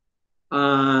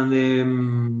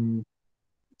 And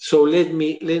so let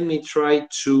me try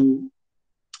to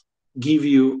give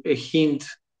you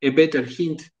a better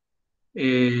hint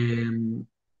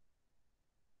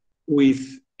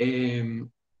with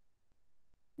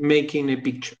making a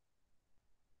picture.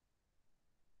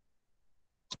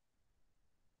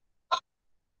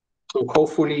 So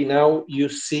hopefully now you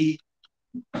see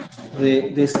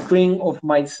the screen of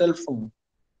my cell phone.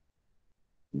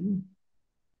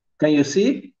 Can you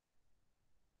see?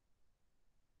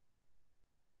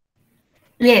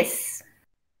 Yes.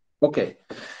 Okay.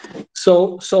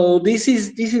 So this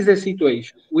is the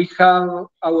situation. We have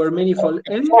our manifold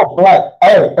M. Oh, black.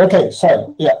 Oh, okay.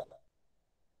 Sorry. Yeah.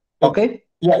 Okay.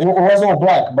 Yeah, it was all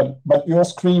black, but your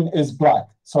screen is black.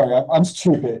 Sorry, I'm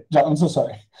stupid. Yeah, I'm so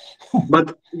sorry.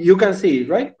 But you can see it,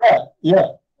 right?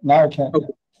 Yeah. Now I can.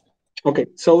 Okay. Okay.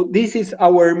 So this is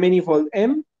our manifold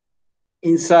M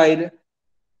inside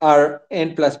our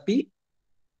n plus p.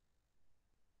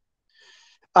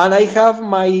 And I have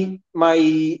my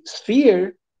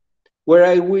sphere where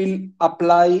I will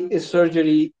apply a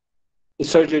surgery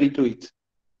to it.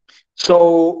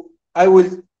 So I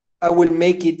will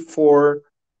make it for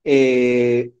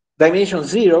a dimension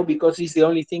 0 because it's the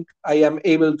only thing I am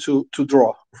able to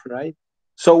draw, right?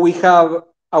 So we have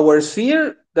our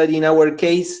sphere that in our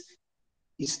case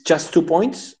is just 2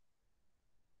 points.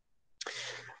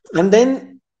 And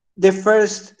then the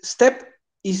first step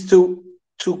is to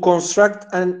construct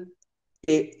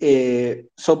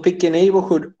so pick a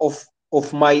neighborhood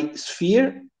of my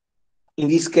sphere. In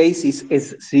this case is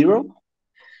S0.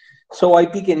 So I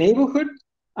pick a neighborhood,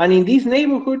 and in this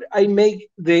neighborhood I make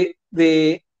the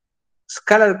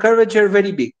scalar curvature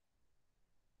very big.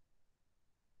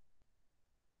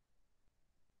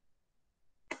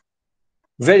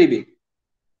 Very big.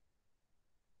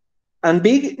 And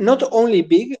big, not only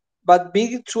big, but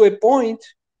big to a point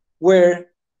where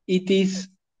it is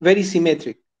very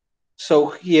symmetric. So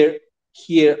here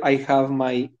I have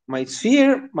my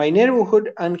sphere, my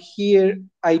neighborhood, and here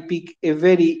I pick a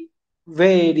very,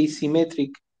 very symmetric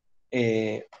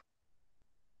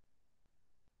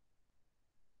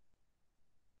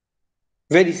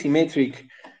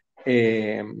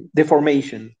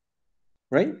deformation,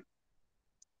 right?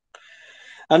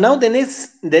 And now the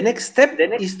next step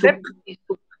is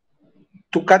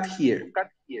to cut here.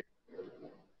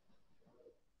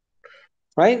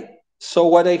 Right? So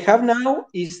what I have now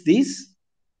is this.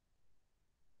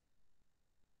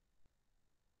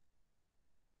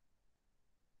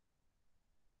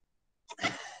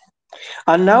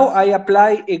 And now I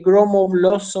apply a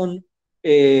Gromov-Lawson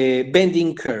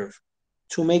bending curve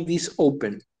to make this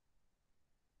open.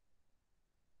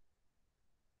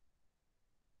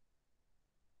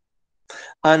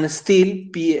 And still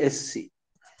PSC.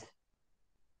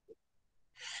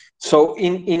 So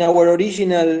in our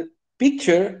original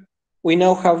picture, we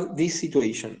now have this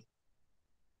situation.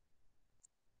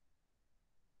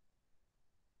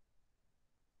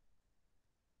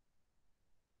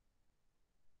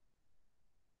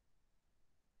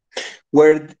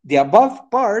 Where the above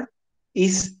part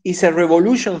is a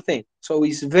revolution thing. So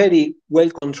it's very well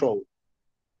controlled.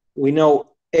 We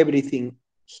know everything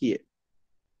here.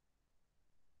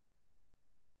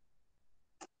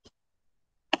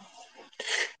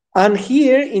 And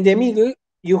here in the middle,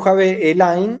 you have a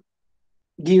line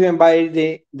given by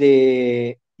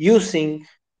the using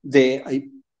the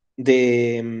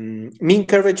mean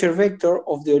curvature vector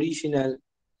of the original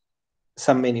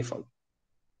submanifold.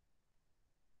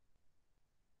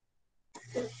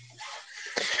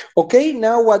 Okay,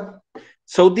 now what?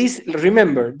 So this,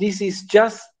 remember, this is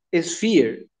just a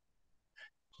sphere,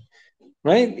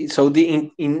 right? So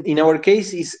in our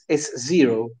case is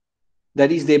S0, that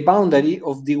is the boundary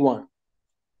of D1.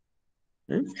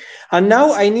 And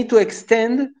now I need to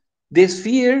extend the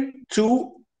sphere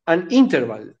to an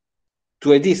interval,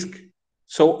 to a disk.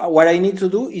 So what I need to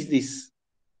do is this.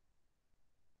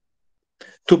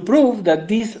 To prove that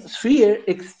this sphere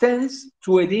extends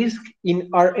to a disk in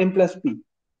Rn plus p.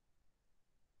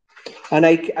 And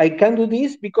I can do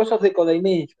this because of the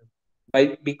codimension.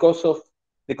 Right? Because of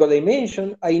the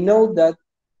codimension, I know that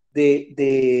the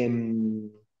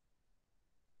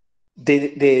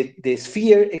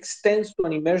sphere extends to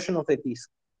an immersion of the disk.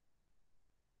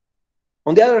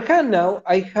 On the other hand, now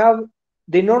I have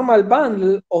the normal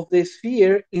bundle of the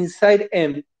sphere inside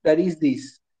M, that is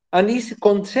this, and is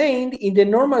contained in the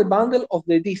normal bundle of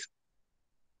the disk.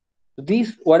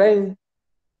 This, what I'm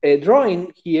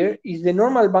drawing here, is the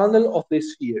normal bundle of the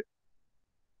sphere.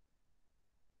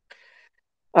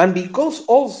 And because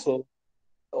also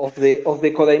of the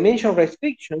codimension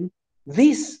restriction,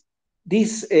 the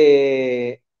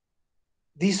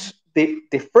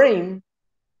frame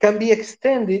can be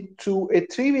extended to a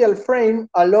trivial frame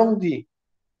along D.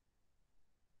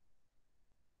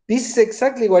 this is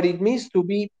exactly what it means to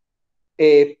be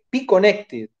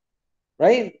p-connected,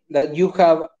 right? That you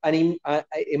have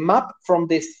a map from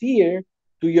the sphere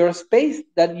to your space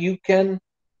that you can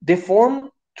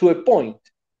deform to a point.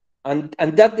 And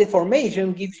that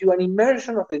deformation gives you an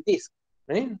immersion of the disk,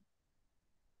 right?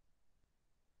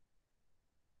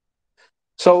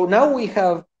 So now we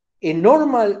have a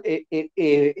normal,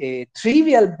 a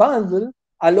trivial bundle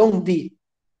along D.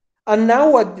 And now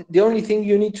the only thing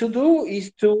you need to do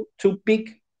is to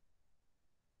pick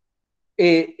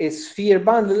a sphere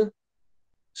bundle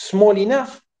small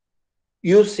enough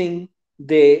using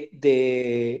the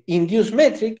induced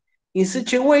metric in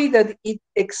such a way that it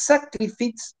exactly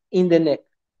fits in the neck.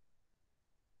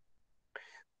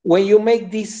 When you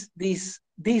make the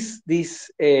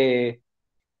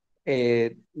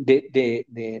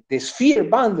sphere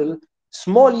bundle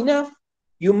small enough,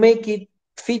 you make it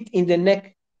fit in the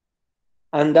neck,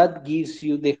 and that gives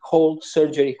you the whole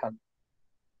surgery hand.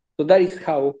 So that is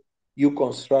how you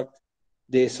construct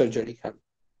the surgery hand.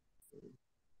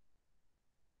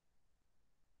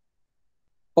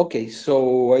 Okay,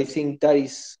 so I think that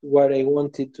is what I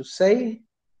wanted to say.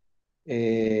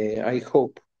 I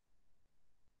hope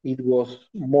it was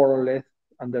more or less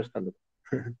understandable.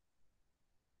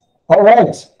 All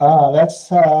right, let's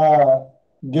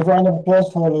give a round of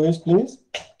applause for Luis, please.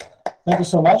 Thank you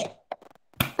so much.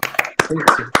 Thank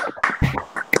you.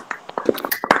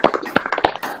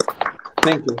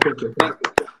 Thank you. Thank you. Thank you.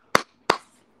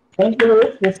 Thank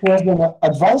you. This was an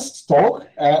advanced talk,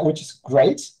 which is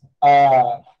great.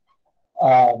 Are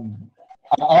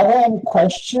there any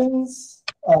questions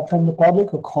from the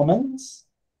public or comments?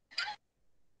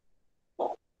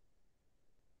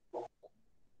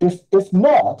 If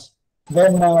not,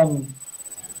 then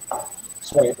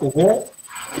sorry, is there?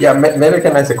 Yeah, maybe I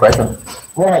can ask a question.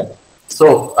 Go ahead.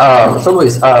 So,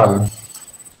 Luis,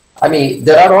 I mean,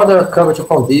 there are other curvature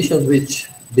conditions which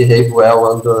behave well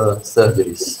under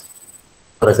surgeries.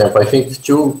 For example, I think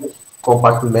two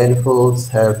compact manifolds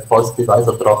have positive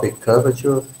isotropic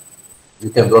curvature. You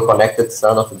can do a connected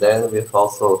sum of them with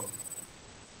also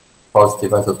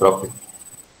positive isotropic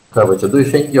curvature. Do you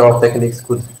think your techniques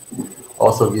could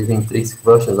also give intrinsic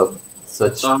versions of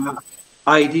such?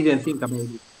 I didn't think about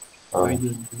it. I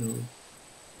didn't know.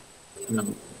 No.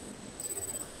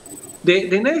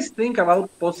 The nice thing about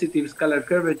positive scalar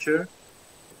curvature,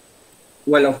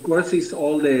 well, of course, is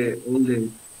all the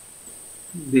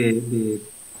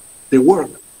work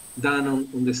done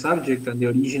on the subject and the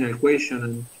original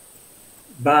question,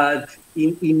 but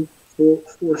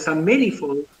for some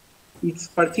manifold, it's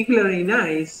particularly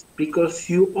nice because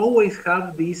you always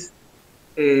have this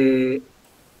the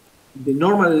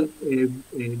normal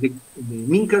the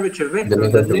mean curvature vector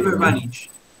that never vanish.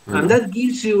 And that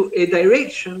gives you a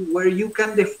direction where you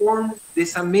can deform the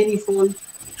submanifold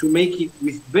to make it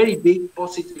with very big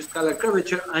positive scalar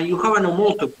curvature, and you have an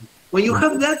homotopy. When you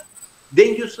have that,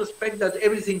 then you suspect that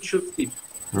everything should fit.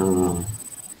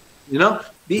 You know,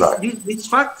 this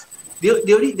fact, the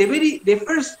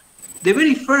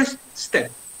very first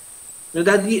step,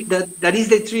 that is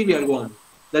the trivial one,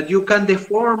 that you can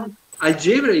deform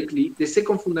algebraically the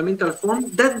second fundamental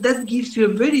form, that gives you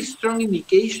a very strong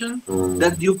indication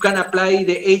that you can apply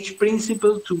the H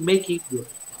principle to make it work.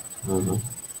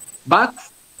 But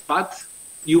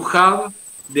you have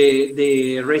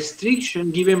the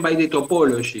restriction given by the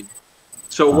topology.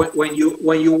 So when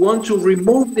you want to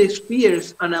remove the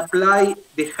spheres and apply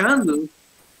the handle,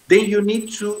 then you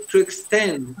need to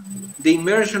extend the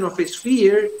immersion of a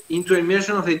sphere into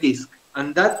immersion of the disk,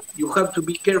 and that you have to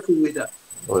be careful with that.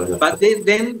 But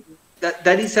then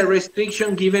that is a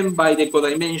restriction given by the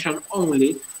codimension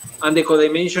only, and the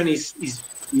codimension is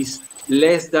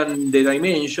less than the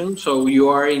dimension, so you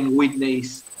are in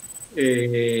Whitney's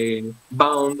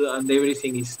bound, and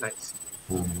everything is nice.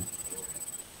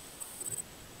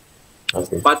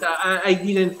 But I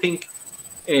didn't think.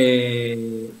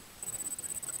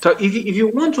 So if you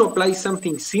want to apply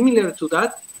something similar to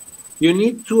that, you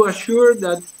need to assure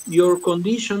that your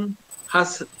condition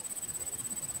has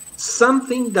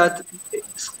something that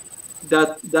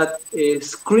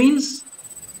screams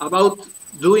about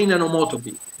doing an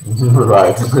homotopy.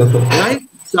 Right?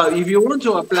 So if you want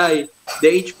to apply the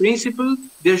H principle,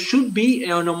 there should be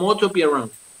an homotopy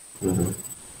around.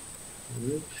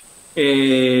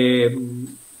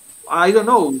 I don't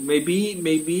know,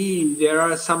 maybe there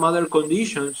are some other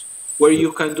conditions where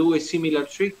you can do a similar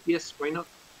trick. Yes, why not?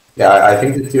 Yeah, I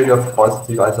think the theory of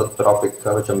positive isotropic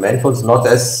curvature manifold is not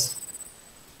as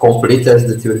complete as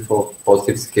the theory for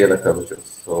positive scalar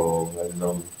curvatures. So I don't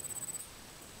know.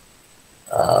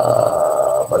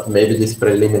 But maybe this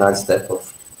preliminary step of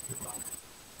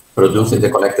producing the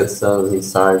connected cells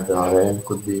inside the RM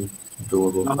could be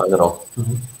doable. I don't know.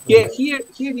 Yeah,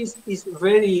 here is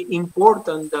very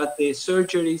important that the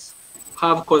surgeries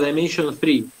have codimension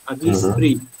 3, at least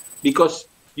 3, because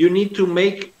you need to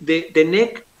make the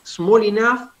neck small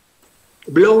enough,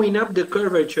 blowing up the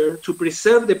curvature to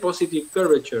preserve the positive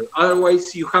curvature.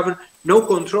 Otherwise, you have no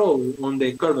control on the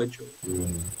curvature.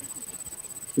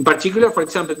 In particular, for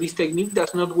example, this technique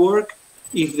does not work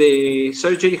if the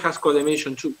surgery has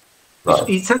codimension 2. Right.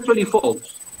 It's actually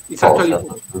false. It's actually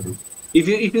false.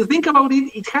 If you think about it,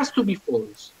 it has to be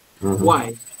false.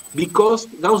 Why? Because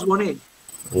Gauss-Bonnet.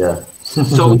 Yeah.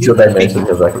 So Two dimensions,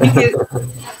 exactly.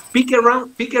 pick a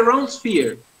round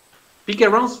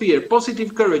sphere, positive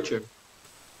curvature,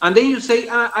 and then you say,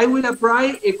 I will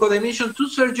apply a codimension 2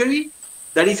 surgery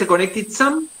that is a connected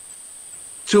sum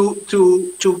to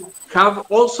have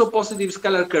also positive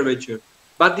scalar curvature.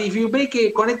 But if you make a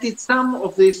connected sum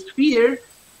of the sphere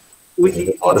with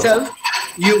itself,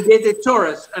 you get a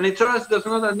torus, and a torus does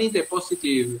not admit a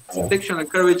positive sectional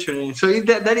curvature. So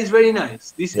that is very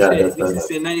nice. This is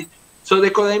a nice. So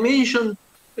the codimension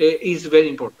is very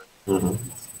important.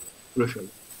 Crucial.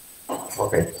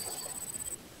 Okay.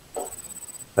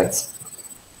 Thanks.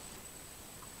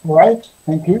 All right.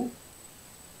 Thank you.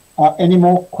 Any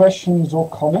more questions or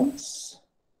comments?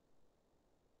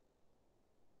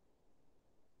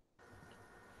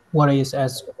 What is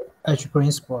edge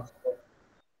principle?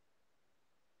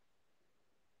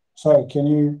 Sorry,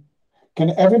 can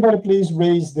everybody please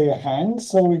raise their hands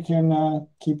so we can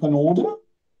keep an order?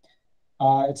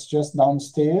 It's just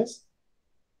downstairs.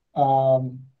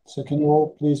 So can you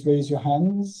all please raise your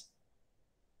hands?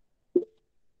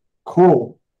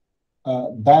 Cool.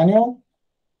 Daniel,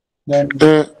 then.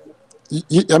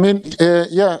 I mean,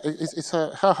 yeah.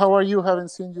 How are you?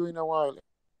 Haven't seen you in a while.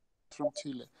 From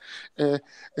Chile.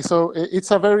 So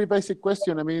it's a very basic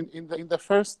question. I mean, in the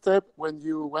first step, when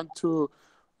you went to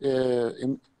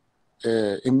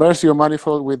immerse your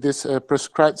manifold with this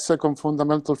prescribed second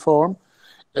fundamental form,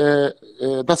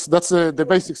 that's the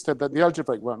basic step, that the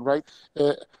algebraic one, right?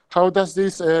 How does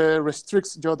this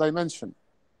restrict your dimension?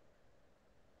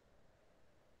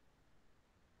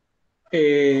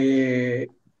 It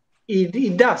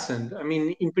doesn't. I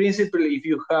mean, in principle, if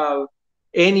you have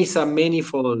any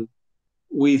submanifold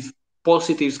with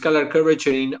positive scalar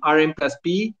curvature in Rn plus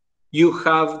P, you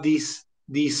have this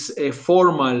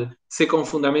formal second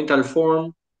fundamental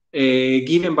form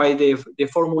given by the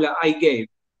formula I gave.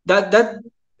 That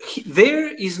there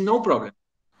is no problem.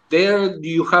 There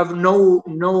you have no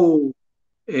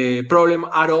problem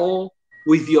at all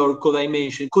with your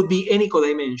codimension. It could be any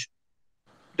codimension.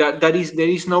 There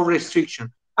is no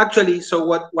restriction. Actually, so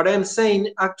what I'm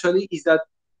saying actually is that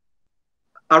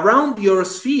around your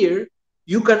sphere,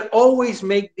 you can always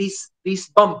make this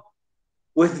bump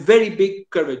with very big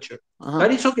curvature.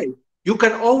 That is okay. You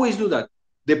can always do that.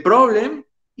 The problem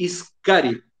is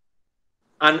cutting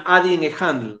and adding a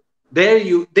handle. There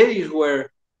is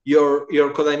where your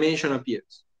codimension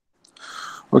appears.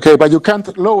 Okay, but you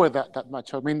can't lower that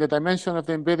much. I mean, the dimension of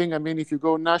the embedding, I mean, if you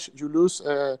go Nash, you lose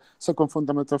second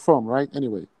fundamental form, right?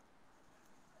 Anyway,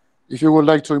 if you would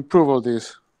like to improve all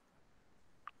this.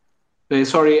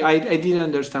 Sorry, I didn't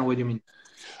understand what you mean.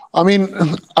 I mean,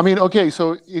 okay.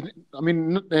 So, how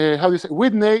do you say,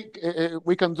 Whitney?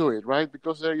 We can do it, right?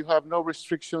 Because there you have no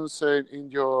restrictions in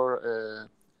your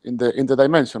in the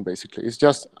dimension. Basically, it's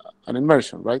just an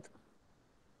immersion, right?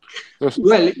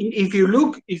 Well, if you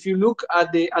look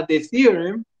at the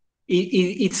theorem,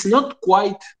 it's not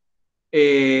quite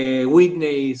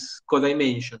Whitney's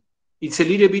codimension. It's a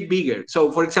little bit bigger.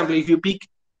 So, for example, if you pick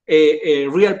a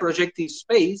real projective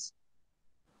space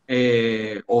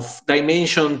of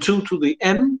dimension 2 to the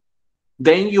m,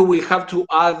 then you will have to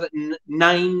add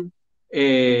 9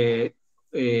 to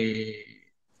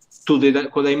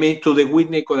the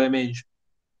Whitney codimension.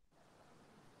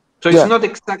 So it's not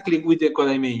exactly with the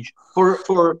codimension.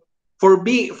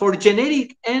 For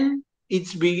generic n,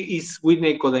 it's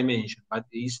Whitney codimension, but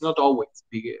it's not always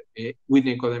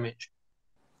Whitney codimension.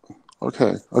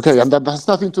 Okay, and that has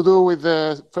nothing to do with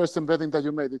the first embedding that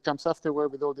you made. It comes afterward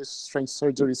with all these strange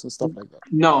surgeries and stuff like that.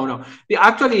 No.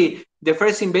 Actually, the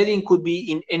first embedding could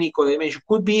be in any codimension.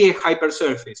 Could be a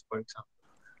hypersurface, for example.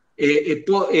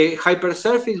 A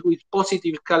hypersurface with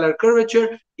positive scalar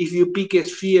curvature. If you pick a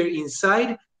sphere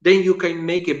inside, then you can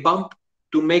make a bump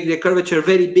to make the curvature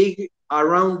very big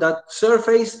around that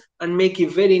surface and make a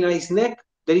very nice neck.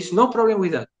 There is no problem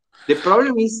with that. The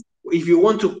problem is if you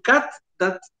want to cut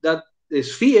that the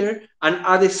sphere and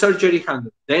add a surgery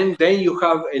handle. Then you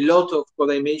have a lot of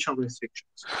codimension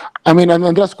restrictions. I mean,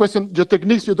 and last question, your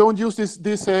techniques, you don't use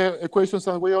these equations,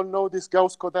 and we all know this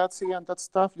Gauss-Codazzi and that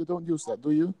stuff. You don't use that,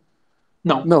 do you?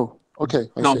 No. No. Okay.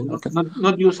 I no, see. Okay.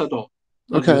 Not used at all.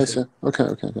 Okay, I see. Okay.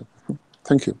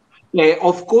 Thank you.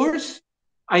 Of course,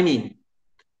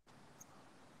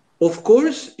 of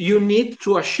course, you need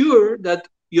to assure that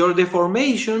your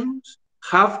deformations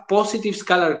have positive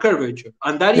scalar curvature,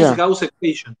 and that is Gauss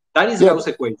equation. That is Gauss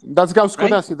equation. That's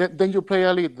Gauss-Codazzi. Right? Then you play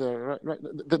a lead there, right?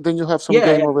 Then you have some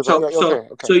game over there.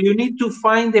 So you need to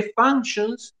find the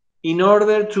functions in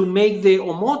order to make the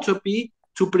homotopy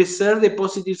to preserve the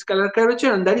positive scalar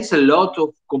curvature, and that is a lot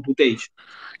of computation.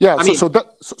 Yeah,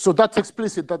 so that's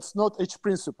explicit. That's not H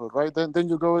principle, right? Then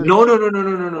you go. No.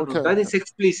 Okay. That is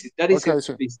explicit. That is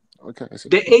explicit. Okay, I see.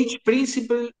 The H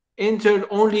principle entered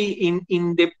only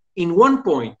in one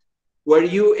point, where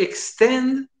you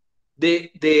extend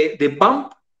the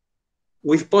bump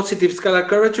with positive scalar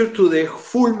curvature to the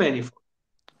full manifold.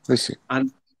 I see.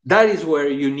 And that is where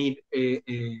you need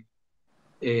the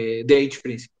H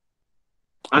principle.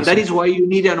 And that is why you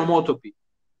need an homotopy.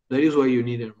 That is why you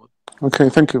need an homotopy. Okay,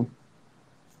 thank you.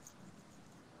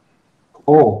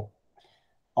 Oh,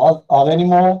 are there any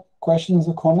more questions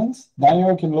or comments?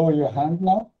 Daniel, you can lower your hand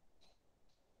now.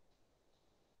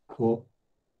 Cool.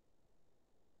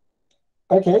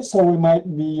 Okay, so we might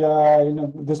be,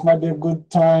 this might be a good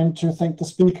time to thank the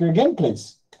speaker again,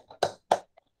 please.